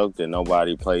running joke that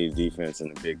nobody plays defense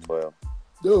in the Big 12.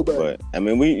 Nobody. But I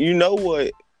mean, you know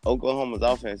what Oklahoma's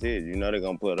offense is. You know they're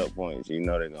gonna put up points. You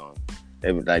know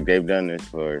they've done this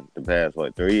for the past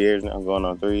 3 years now, going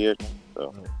on 3 years now.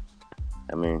 So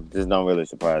I mean, this don't really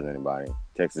surprise anybody.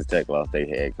 Texas Tech lost their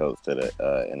head coach to the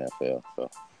NFL. So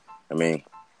I mean,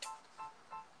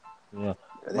 yeah.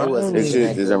 This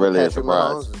isn't really a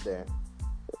surprise.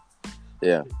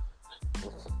 Yeah.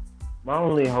 My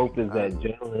only hope is that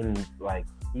Jalen,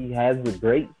 he has a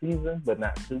great season, but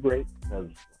not too great, because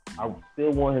I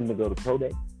still want him to go to Pro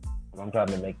Day. I'm trying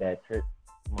to make that trip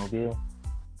to Mobile.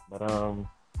 But,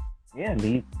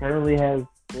 he currently has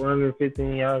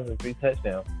 415 yards and 3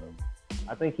 touchdowns. So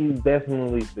I think he's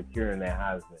definitely securing that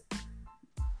Heisman.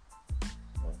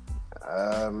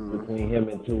 Between him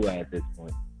and Tua at this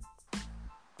point.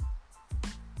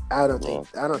 I don't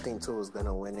think Tua's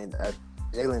gonna win it.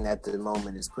 Jalen at the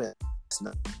moment is putting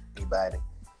anybody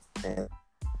and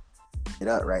it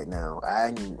up right now.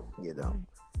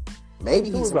 Maybe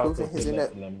he's improving his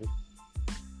numbers.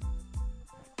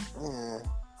 Yeah.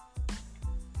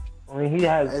 I mean, he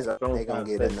has they're gonna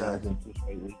get a 9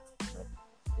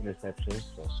 interceptions.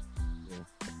 So,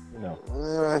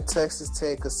 Texas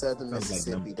Tech or Southern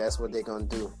Mississippi. That's what they're gonna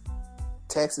do.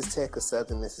 Texas Tech or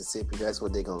Southern Mississippi, that's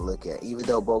what they're going to look at. Even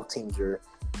though both teams are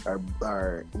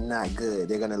not good,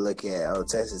 they're going to look at,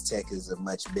 Texas Tech is a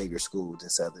much bigger school than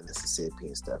Southern Mississippi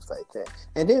and stuff like that.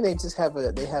 And then they just have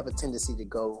a tendency to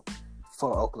go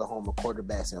for Oklahoma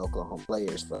quarterbacks and Oklahoma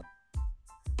players.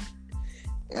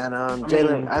 And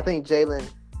Jalen,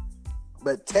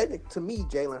 but to me,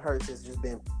 Jalen Hurts has just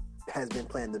been has been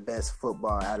playing the best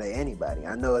football out of anybody.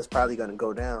 I know it's probably going to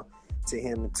go down to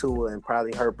him and Tua and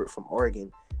probably Herbert from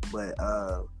Oregon, but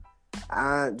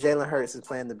Jalen Hurts is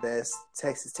playing the best.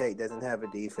 Texas Tech doesn't have a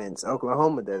defense.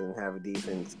 Oklahoma doesn't have a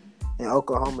defense. And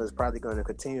Oklahoma is probably going to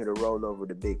continue to roll over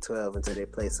the Big 12 until they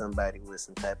play somebody with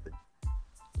some type of,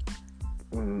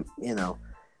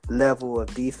 level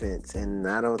of defense. And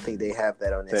I don't think they have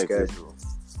that on their schedule.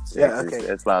 Texas,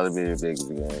 that's probably be the biggest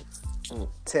game.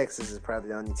 Texas is probably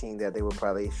the only team that they will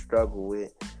probably struggle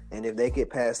with. And if they get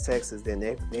past Texas, then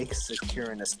they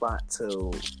securing a spot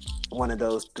to one of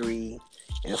those 3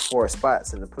 and 4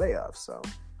 spots in the playoffs. So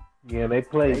yeah, they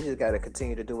just got to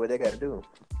continue to do what they got to do.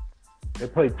 They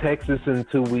play Texas in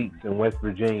 2 weeks and West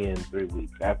Virginia in 3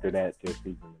 weeks. After that, their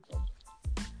season is over.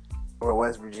 Or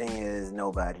West Virginia is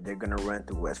nobody. They're gonna run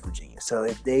through West Virginia. So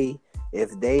if they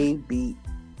beat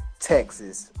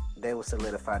Texas, they will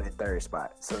solidify that 3rd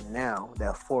spot. So now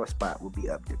that 4th spot will be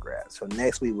up to grab. So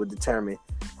next we will determine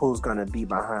who's going to be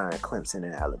behind Clemson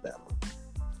and Alabama.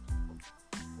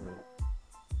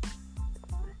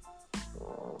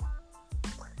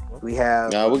 We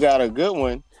got a good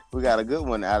one. We got a good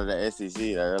one out of the SEC,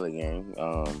 the early game.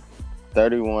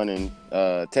 31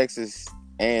 and Texas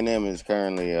A&M is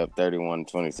currently up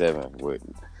 31-27 with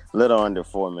little under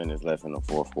 4 minutes left in the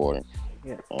 4th quarter.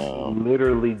 Yeah,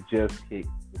 literally just kicked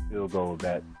the field goal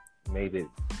that made it.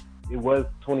 It was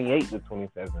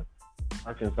 28-27.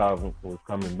 Arkansas was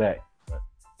coming back, but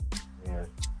yeah,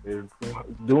 they're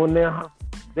doing their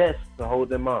best to hold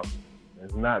them up.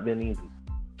 It's not been easy.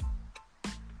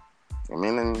 I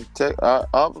mean,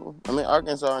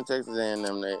 Arkansas and Texas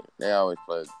A&M, they always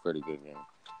play a pretty good game.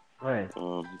 Right.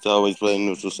 It's always playing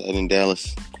neutral site in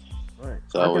Dallas. Right.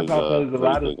 It's always Arkansas plays a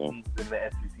lot of teams in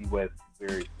the SEC West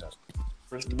very tough.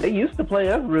 They used to play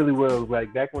us really well,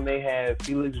 like back when they had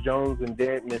Felix Jones and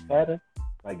Derek McFadden,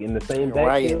 like in the same backfield.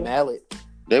 Ryan Mallett.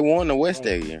 They won the West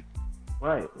that year.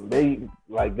 Right. They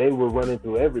were running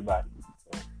through everybody.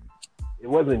 So it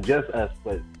wasn't just us,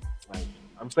 but like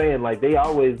I'm saying, like they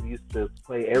always used to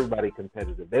play everybody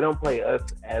competitive. They don't play us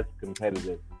as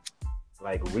competitive.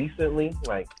 Like recently,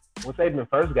 like when Saban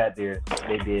first got there,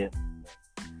 they did.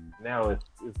 Now it's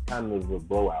kind of a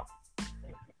blowout.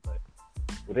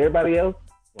 With everybody else,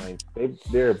 like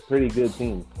they're a pretty good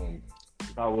team. And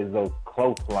it's always those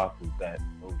close losses that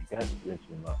those guys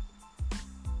mentioned lost.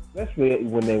 Especially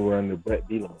when they were under Brett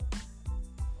Bielema.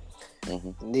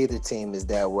 Mm-hmm. Neither team is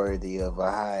that worthy of a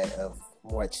high of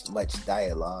much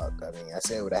dialogue. I mean, I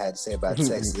said what I had to say about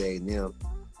Texas A&M.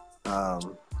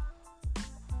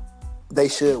 They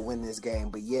should win this game,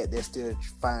 but yet they're still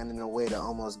finding a way to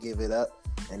almost give it up.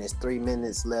 And it's 3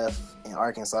 minutes left, and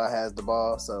Arkansas has the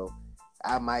ball. So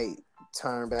I might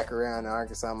turn back around, and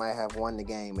Arkansas might have won the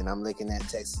game. And I'm looking at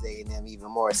Texas A&M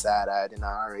even more side-eyed than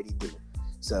I already do.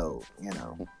 So,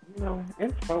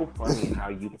 it's so funny how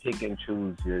you pick and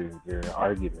choose your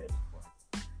arguments.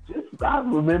 I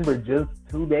remember just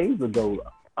 2 days ago,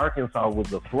 Arkansas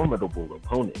was a formidable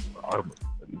opponent for Auburn.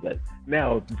 But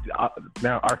now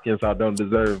Arkansas don't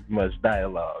deserve much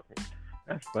dialogue.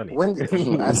 That's funny.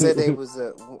 When I said they was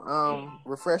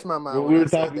refresh my mind. We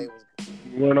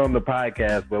weren't on the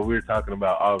podcast, but we were talking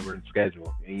about Auburn's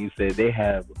schedule, and you said they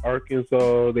have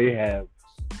Arkansas, they have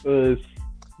us.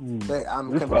 But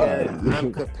I'm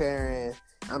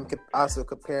also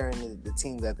comparing the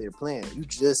team that they're playing. You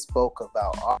just spoke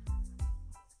about Auburn.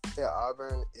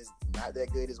 Auburn is not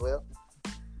that good as well.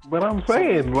 But I'm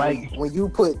saying, when you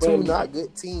put two not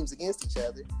good teams against each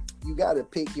other, you got to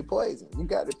pick your poison. You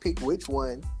got to pick which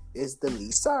one is the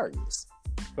least sorriest.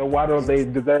 So why don't they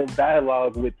deserve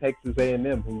dialogue with Texas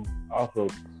A&M, who's also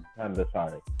kind of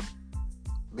sorry?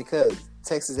 Because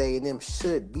Texas A&M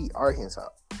should beat Arkansas.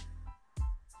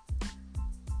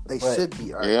 They should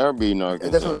beat Arkansas. They are beating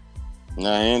Arkansas.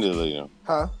 Not handily, though.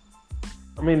 Huh?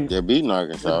 I mean, they're beating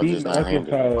Arkansas. They're beating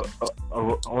Arkansas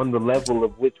on the level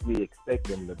of which we expect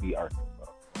them to be Arkansas.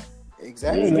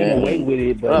 Exactly. With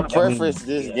it, but I preface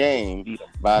this game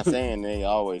by saying they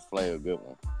always play a good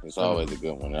one. It's always a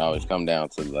good one. It always come down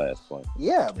to the last point.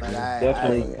 Yeah, but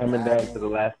definitely coming down to the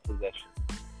last possession.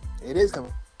 It is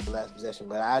coming to the last possession,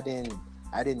 but I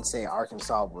didn't say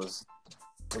Arkansas was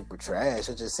super trash.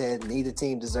 I just said neither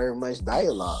team deserved much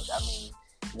dialogue. I mean,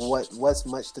 what's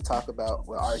much to talk about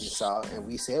with Arkansas? And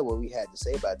we said what we had to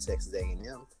say about Texas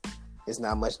A&M. It's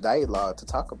not much dialogue to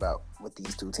talk about with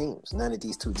these two teams. None of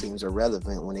these two teams are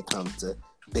relevant when it comes to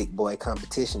big boy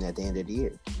competition at the end of the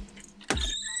year.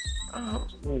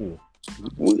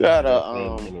 We got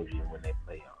energy when they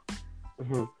play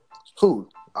y'all. Who?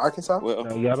 Arkansas? Well,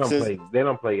 no, y'all don't play. They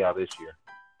don't play y'all this year.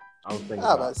 I was thinking.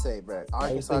 I was about to say, bro.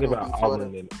 Arkansas about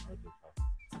Auburn and Arkansas.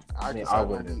 Arkansas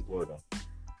Auburn gonna and beat. Florida.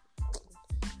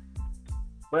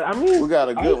 But I mean, We got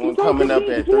a good one coming up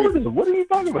at 3. What are you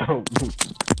talking about?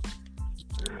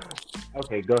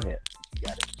 Okay, go ahead. You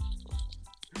got it.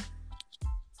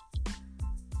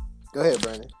 Go ahead,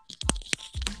 Brandon.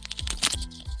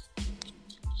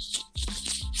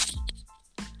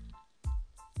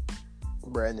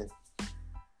 Brandon.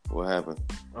 What happened?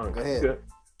 All right, Go ahead. good.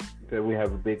 So we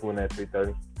have a big one at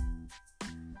 3:30.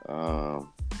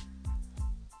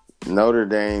 Notre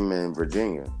Dame and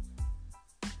Virginia.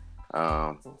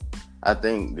 I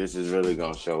think this is really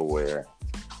going to show where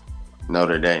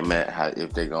Notre Dame at,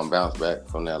 if they're going to bounce back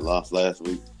from that loss last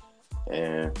week.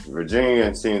 And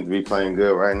Virginia seems to be playing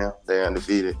good right now. They're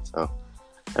undefeated. So,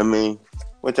 I mean,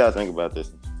 what y'all think about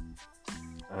this?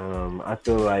 I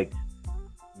feel like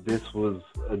this was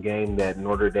a game that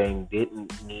Notre Dame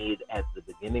didn't need at the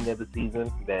beginning of the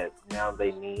season that now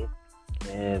they need.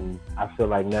 And I feel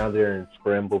like now they're in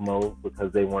scramble mode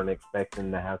because they weren't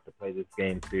expecting to have to play this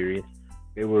game serious.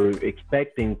 They were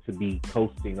expecting to be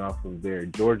coasting off of their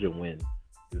Georgia win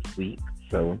this week.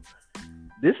 So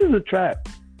this is a trap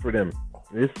for them.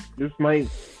 This might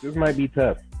be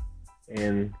tough.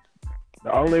 And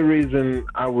the only reason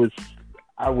I would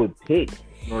pick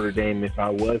Notre Dame if I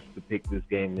was to pick this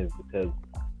game is because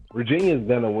Virginia's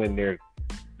gonna win their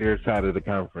side of the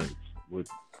conference with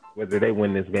whether they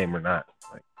win this game or not.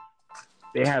 Like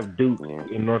they have Duke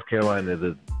in North Carolina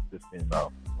to fend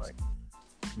off. Like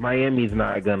Miami's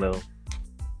not gonna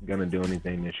do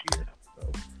anything this year.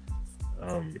 So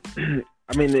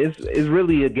I mean it's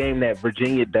really a game that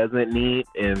Virginia doesn't need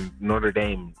and Notre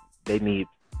Dame they need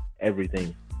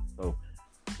everything. So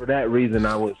for that reason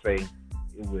I would say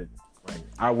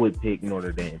I would pick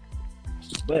Notre Dame.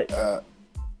 But I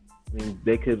mean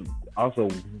they could also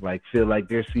feel like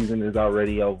their season is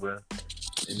already over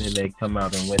and then they come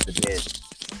out and win the bid.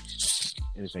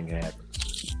 Anything can happen.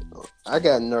 I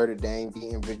got Notre Dame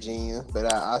beating Virginia,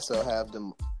 but I also have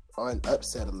them on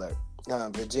upset alert.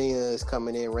 Virginia is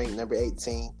coming in ranked number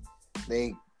 18.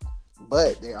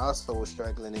 But they also were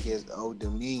struggling against Old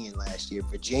Dominion last year.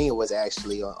 Virginia was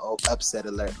actually on upset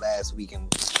alert last week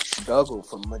and struggled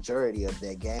for majority of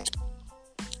that game.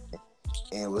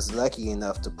 And was lucky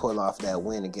enough to pull off that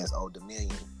win against Old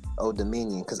Dominion.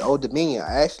 Because Old Dominion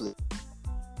actually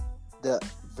the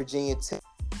Virginia team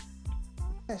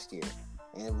last year.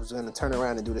 And it was going to turn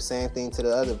around and do the same thing to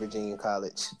the other Virginia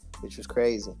college, which was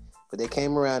crazy. But they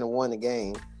came around and won the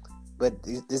game. But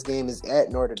this game is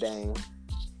at Notre Dame.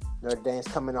 Notre Dame's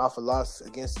coming off a loss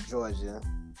against Georgia.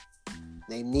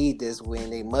 They need this win.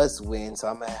 They must win. So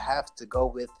I'm going to have to go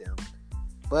with them.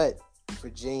 But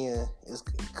Virginia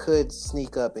could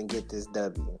sneak up and get this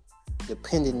W,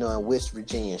 depending on which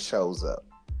Virginia shows up.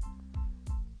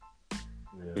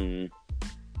 Yeah. Mm-hmm.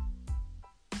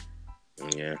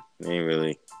 Yeah, ain't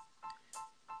really.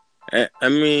 I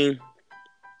mean,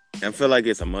 I feel like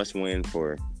it's a must win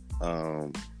for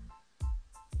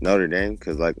Notre Dame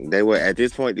because, they were at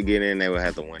this point to get in, they would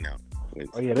have to win out.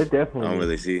 Oh yeah, they definitely. I don't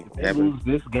really see. If they lose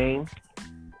this game.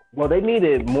 Well, they need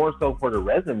it more so for the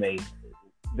resume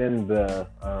than the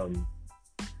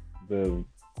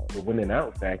winning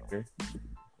out factor.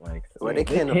 Well, they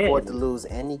can't afford to lose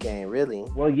any game, really.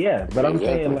 Well, yeah, but I'm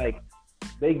saying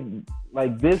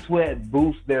this would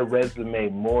boost their resume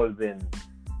more than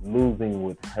losing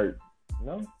would hurt.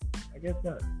 No, I guess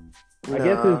not. I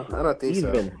guess it's I don't think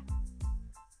even. So.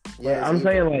 Yeah, I'm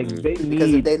saying they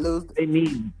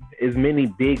need as many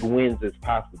big wins as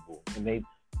possible, and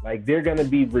they're gonna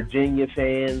be Virginia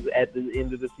fans at the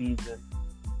end of the season.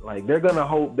 They're gonna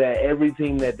hope that every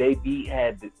team that they beat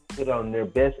had to put on their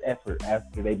best effort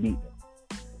after they beat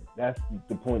them. That's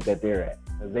the point that they're at.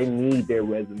 Because they need their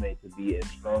resume to be as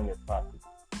strong as possible.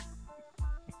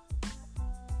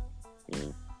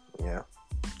 Yeah.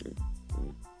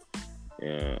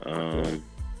 Yeah.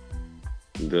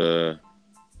 The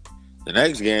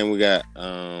next game we got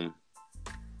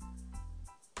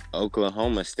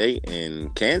Oklahoma State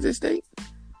and Kansas State,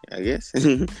 I guess.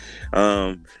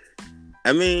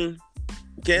 I mean,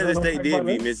 Kansas State did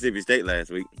beat Mississippi State last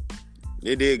week.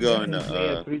 They did go in the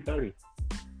 3:30.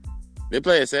 They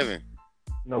play at 7.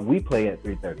 No, we play at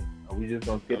 3:30. Are we just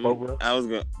gonna skip over them? I was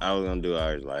gonna do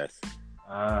ours last.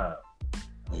 I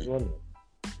was wondering.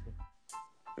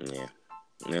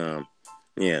 Yeah.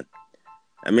 Yeah.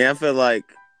 I mean, I feel like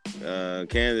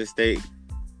Kansas State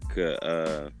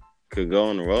could go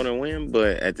on the road and win,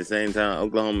 but at the same time,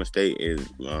 Oklahoma State is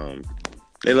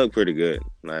they look pretty good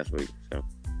last week. So,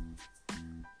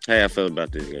 how I feel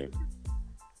about this game?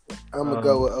 I'm gonna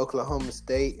go with Oklahoma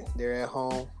State. They're at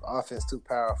home. Offense too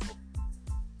powerful.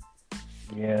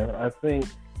 Yeah, I think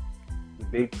the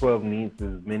Big 12 needs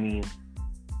as many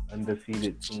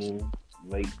undefeated teams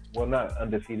well, not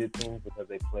undefeated teams because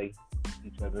they play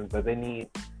each other, but they need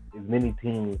as many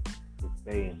teams to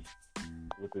stay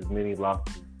with as many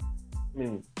losses. I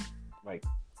mean, like,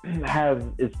 have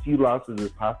as few losses as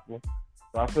possible.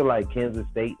 So I feel like Kansas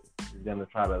State is going to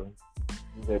try to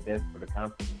do their best for the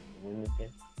conference to win this game.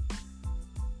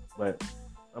 But,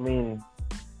 I mean,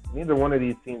 neither one of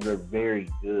these teams are very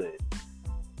good.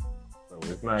 So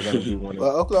it's not going to be one of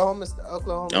Well, Oklahoma on a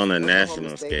Oklahoma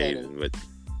national State scale. But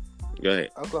go ahead.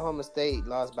 Oklahoma State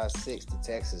lost by 6 to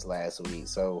Texas last week,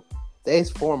 so they're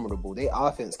formidable. Their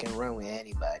offense can run with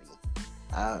anybody.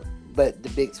 But the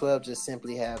Big 12 just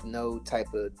simply have no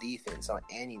type of defense on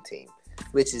any team,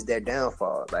 which is their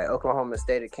downfall. Like Oklahoma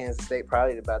State or Kansas State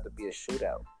probably about to be a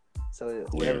shootout. So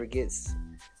whoever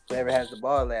has the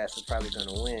ball last is probably going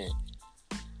to win.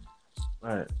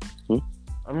 Right.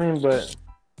 I mean, but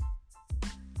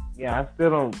yeah, I still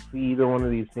don't see either one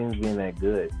of these teams being that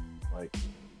good. Like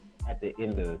at the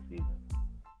end of the season.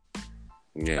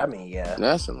 Yeah. I mean, yeah.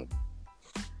 That's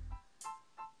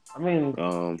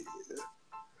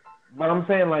but I'm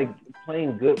saying like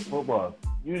playing good football.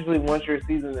 Usually, once your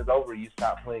season is over, you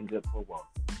stop playing good football.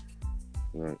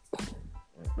 right.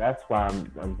 That's why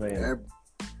I'm saying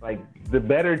like the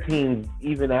better teams,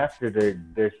 even after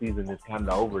their season is kind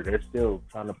of over, they're still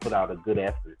trying to put out a good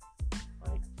effort.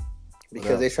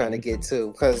 Because they're trying to get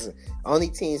to, because only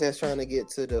teams that's trying to get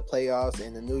to the playoffs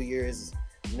and the New Year's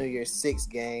 6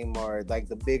 game or like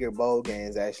the bigger bowl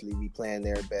games actually be playing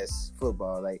their best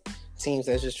football. Like teams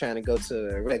that's just trying to go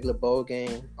to a regular bowl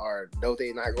game or know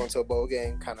they're not going to a bowl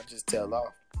game kind of just tail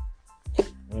off.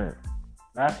 Yeah.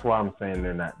 That's why I'm saying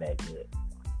they're not that good.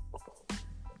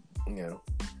 Yeah.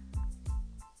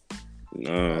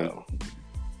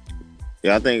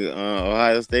 Yeah, I think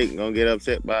Ohio State gonna get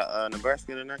upset by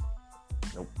Nebraska tonight.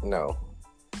 No.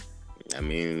 I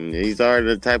mean, these are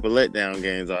the type of letdown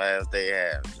games Ohio State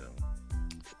have. So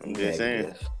I'm just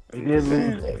saying. They did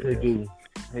lose.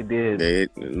 They did. They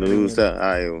lose to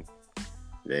Iowa.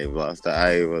 They've lost to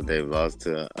Iowa. They've lost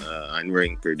to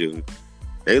unranked Purdue.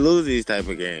 They lose these type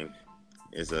of games.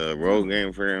 It's a road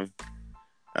game for them.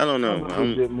 I don't know.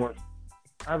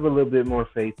 I have a little bit more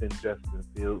faith in Justin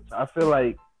Fields. I feel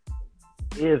like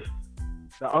if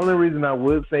the only reason I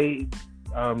would say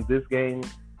this game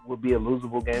would be a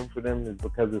losable game for them is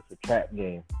because it's a trap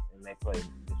game and they play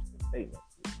Michigan State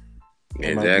next week.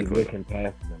 They might be looking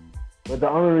past them. But the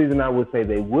only reason I would say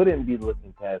they wouldn't be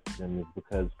looking past them is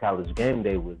because College Game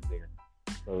Day was there.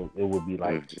 So it would be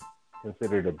like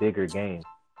considered a bigger game.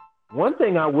 One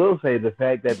thing I will say, the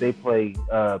fact that they play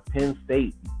Penn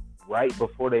State right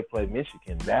before they play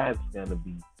Michigan, that's going to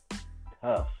be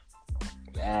tough.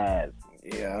 Yeah.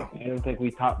 I don't think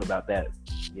we talked about that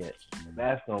yet.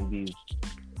 That's going to be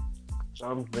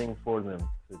something for them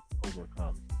to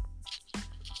overcome.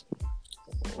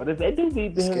 But if they do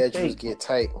beat Penn State, schedules get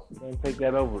tight. They're going to take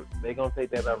that over. They're going to take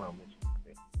that out on Michigan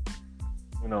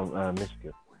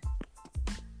State.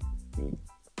 Michigan.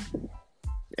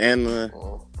 And the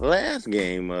last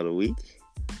game of the week.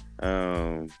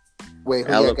 Wait,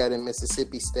 who y'all got in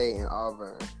Mississippi State and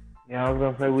Auburn? Yeah, I was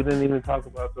gonna say we didn't even talk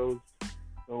about those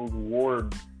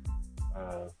Ward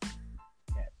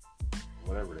cats,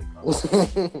 whatever they call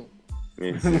it.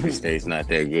 Mississippi State's not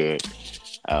that good.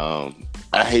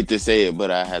 I hate to say it, but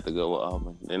I have to go with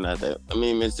Auburn. They're not that. I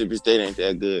mean, Mississippi State ain't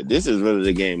that good. This is really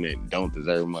the game that don't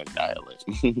deserve much dialect.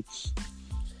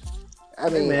 I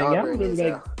mean, man, Auburn is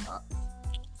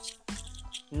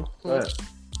Go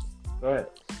ahead.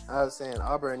 I was saying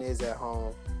Auburn is at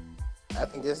home. I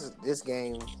think this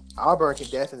game, Auburn can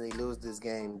definitely lose this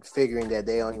game, figuring that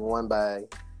they only won by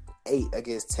 8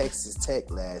 against Texas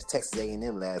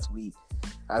A&M last week.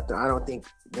 I don't think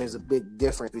there's a big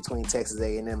difference between Texas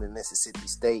A&M and Mississippi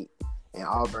State, and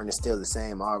Auburn is still the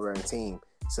same Auburn team.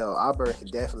 So Auburn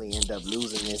could definitely end up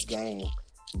losing this game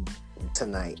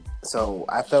tonight. So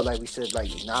I felt like we should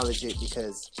acknowledge it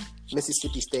because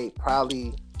Mississippi State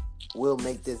probably will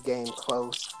make this game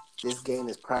close. This game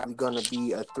is probably going to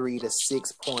be a 3 to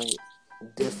 6 point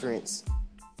difference.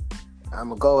 I'm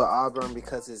gonna go with Auburn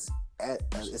because it's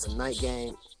a night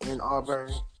game in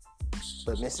Auburn,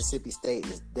 but Mississippi State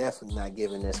is definitely not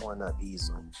giving this one up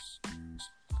easily.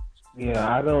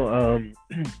 Yeah,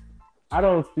 I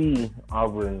don't see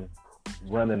Auburn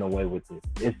running away with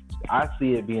it. I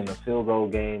see it being a field goal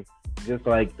game, just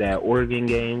like that Oregon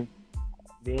game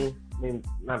being. I mean,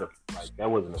 that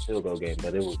wasn't a field goal game,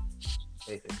 but it was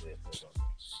basically a field goal game.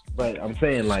 But I'm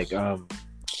saying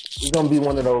it's gonna be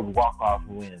one of those walk-off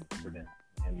wins for them.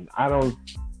 And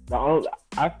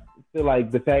feel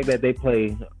like the fact that they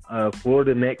play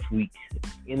Florida next week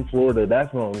in Florida,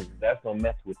 that's gonna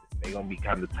mess with it. They're gonna be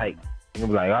kind of tight. They're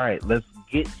gonna be like, all right, let's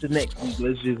get to next week.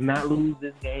 Let's just not lose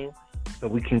this game, so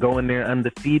we can go in there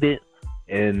undefeated,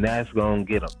 and that's gonna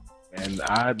get them. And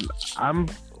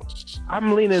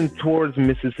I'm leaning towards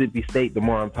Mississippi State the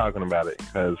more I'm talking about it,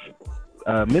 because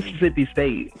Mississippi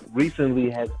State recently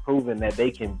has proven that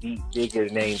they can beat bigger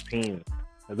name teams.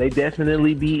 They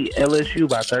definitely beat LSU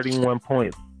by 31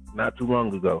 points not too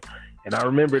long ago. And I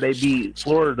remember they beat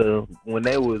Florida when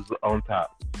they was on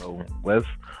top. So let's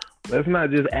not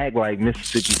just act like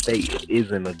Mississippi State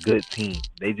isn't a good team.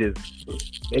 They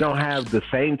don't have the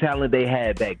same talent they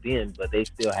had back then, but they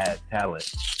still have talent.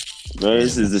 No,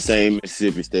 this is the same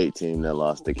Mississippi State team that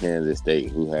lost to Kansas State,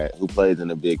 who plays in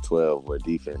the Big 12 where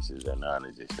defenses are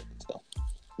non-existent. So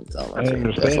that's all I'm saying.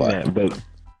 Understand that, but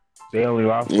they only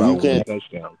lost by one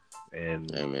touchdown,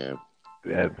 and hey, man,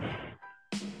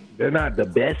 they're not the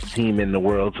best team in the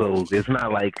world, so it's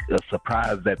not like a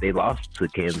surprise that they lost to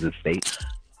Kansas State.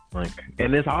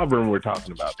 And it's Auburn we're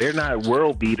talking about. They're not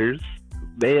world beaters.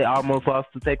 They almost lost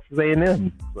to Texas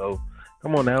A&M. So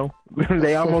come on now,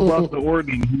 they almost lost to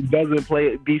Oregon, who doesn't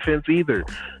play defense either.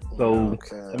 So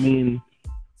I mean,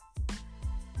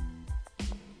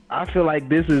 I feel like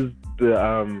this is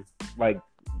the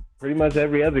pretty much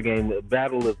every other game, a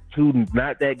battle of two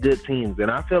not that good teams,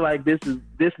 and I feel like this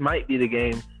might be the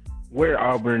game where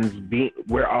Auburn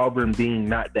being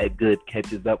not that good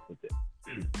catches up with it.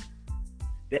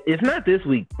 It's not this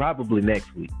week, probably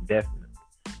next week, definitely,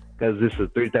 because this is a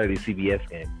 3:30 CBS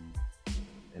game,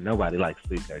 and nobody likes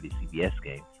 3:30 CBS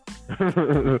games.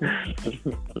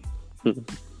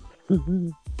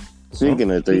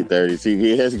 Speaking of 3:30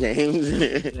 CBS games,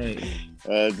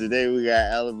 today we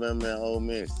got Alabama and Ole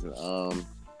Miss.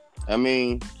 I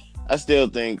mean, I still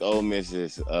think Ole Miss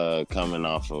is coming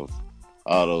off of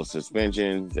all those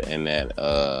suspensions and that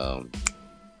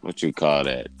what you call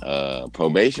that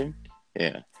probation.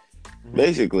 Yeah,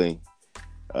 basically,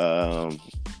 I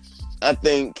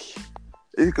think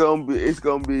it could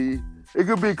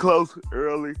be close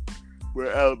early,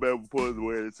 where Alabama pulls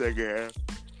away in the second half.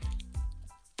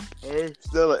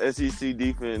 Still an SEC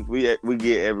defense. We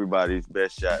get everybody's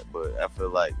best shot, but I feel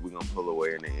like we're gonna pull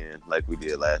away in the end, like we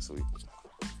did last week.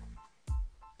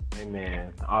 Hey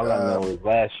man, all I know is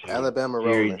last year Alabama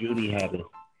Jerry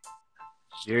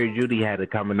Jeudy had a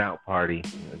coming out party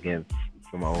against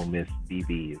some Ole Miss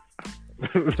DBs.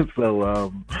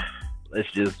 So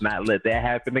let's just not let that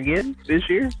happen again this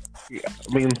year. Yeah,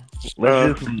 I mean, it's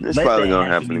probably gonna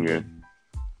happen again.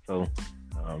 So,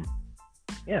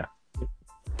 yeah.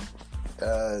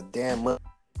 Damn, Ole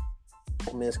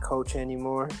Miss coach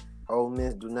anymore. Ole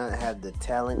Miss do not have the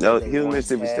talent. No, he was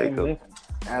Mississippi State coach.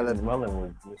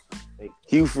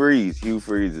 Hugh Freeze. Hugh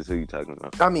Freeze is who you talking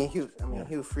about.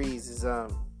 Hugh Freeze is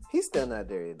he's still not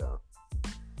there though.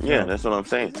 Yeah, that's what I'm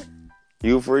saying.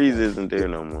 Hugh Freeze isn't there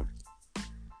no more.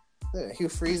 Yeah, Hugh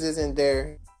Freeze isn't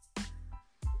there.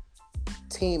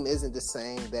 Team isn't the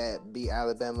same that beat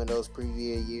Alabama those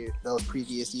previous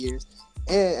years.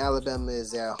 And Alabama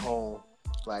is at home,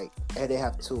 and they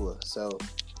have Tua. So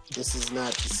this is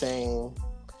not the same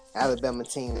Alabama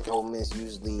team that Ole Miss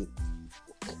usually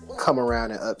come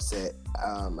around and upset.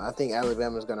 I think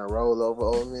Alabama's going to roll over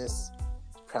Ole Miss.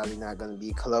 Probably not going to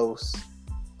be close.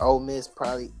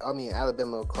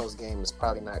 Alabama close game is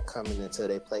probably not coming until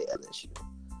they play LSU.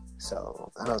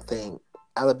 So I don't think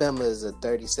Alabama is a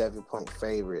 37-point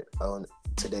favorite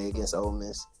today against Ole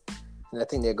Miss. And I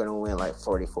think they're going to win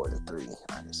 44-3,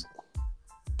 honestly.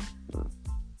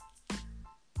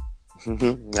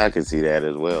 I can see that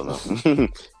as well. No?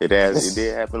 It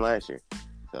did happen last year.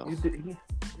 So.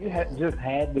 You just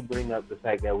had to bring up the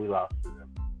fact that we lost to them.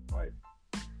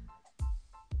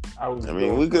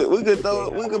 We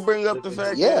could bring up the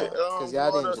fact that because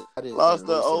y'all didn't lost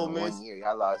to Ole Miss. 1 year.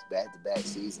 Y'all lost back-to-back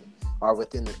season or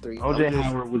within the 3. OJ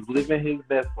Howard was living his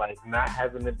best life, not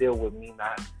having to deal with me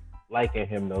not liking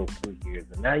him those 2 years,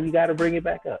 and now you got to bring it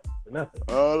back up for nothing.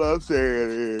 All I'm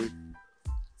saying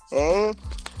is,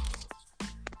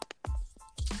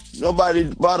 nobody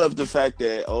brought up the fact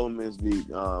that Ole Miss beat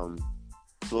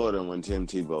Florida when Tim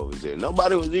Tebow was there.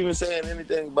 Nobody was even saying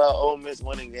anything about Ole Miss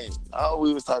winning games. All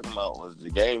we was talking about was the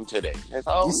game today. That's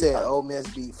all. You said Ole Miss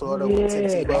beat Florida when Tim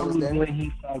Tebow was there? When he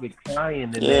started crying.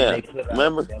 And then they put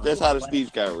remember? That's how the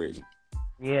speech got written.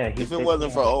 Yeah. If it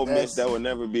wasn't for Ole Miss, there would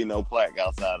never be no plaque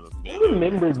outside of the I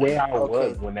remember where I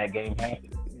was when that game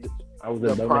happened. I was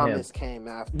the promise came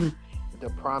after. The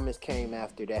promise came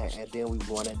after that, and then we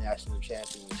won a national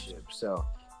championship. So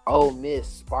Ole Miss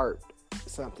sparked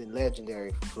something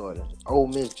legendary for Florida. Ole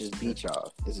Miss just beat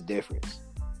y'all. There's a difference.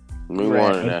 We were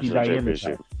won at the national Auntie Diana's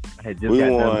championship. house. I had just We got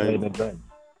done won. playing the drums.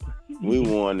 We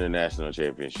won the national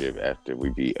championship after we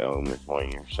beat Ole Miss one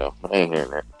year, so I ain't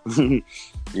hearing that. The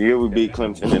year we beat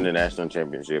Clemson in the national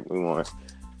championship, we won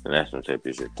the national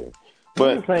championship too. I'm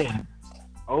just But saying,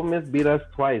 Ole Miss beat us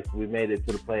twice. We made it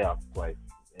to the playoffs twice,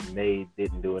 and they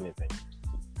didn't do anything.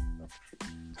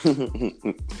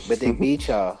 But they beat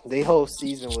y'all. Their whole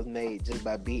season was made just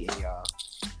by beating y'all.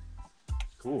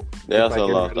 Cool. they Just also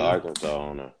like lost to everybody Arkansas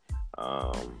on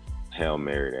a Hail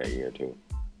Mary that year too.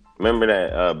 Remember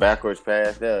that backwards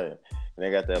pass there? And they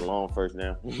got that long first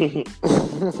down.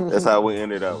 That's how we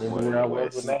ended up else. Remember winning where I the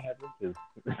was West. when that happened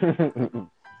too.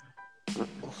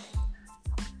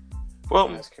 Well,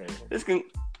 That's crazy.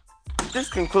 this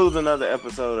concludes another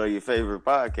episode of your favorite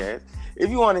podcast. If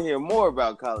you want to hear more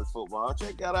about college football,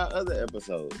 check out our other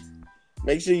episodes.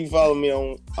 Make sure you follow me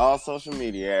on all social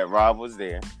media at Rob Was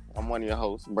There. I'm one of your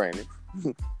hosts, Brandon.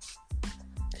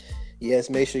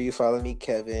 Yes, make sure you follow me,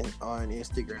 Kevin, on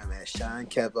Instagram at Shine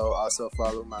Kevo. Also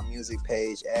follow my music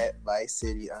page at Vice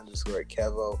City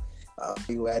 _Kevo.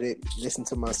 You at it, listen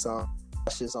to my song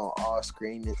on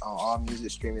all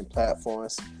music streaming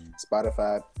platforms,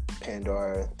 Spotify,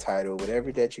 Pandora, Tidal,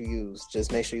 whatever that you use.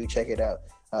 Just make sure you check it out.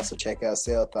 Also check out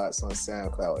Sale Thoughts on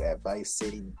SoundCloud at Vice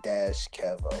City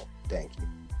Kevo. Thank you.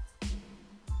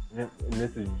 And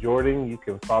this is Jordan. You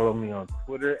can follow me on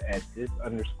Twitter at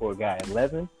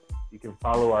this_guy11. You can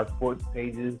follow our sports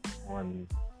pages on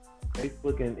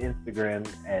Facebook and Instagram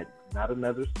at Not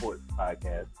Another Sports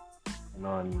Podcast, and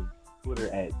on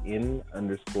Twitter at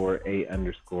N_A_S_podcast.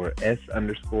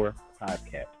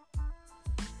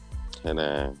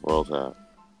 And roll tide.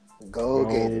 Go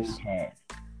Gators. Okay.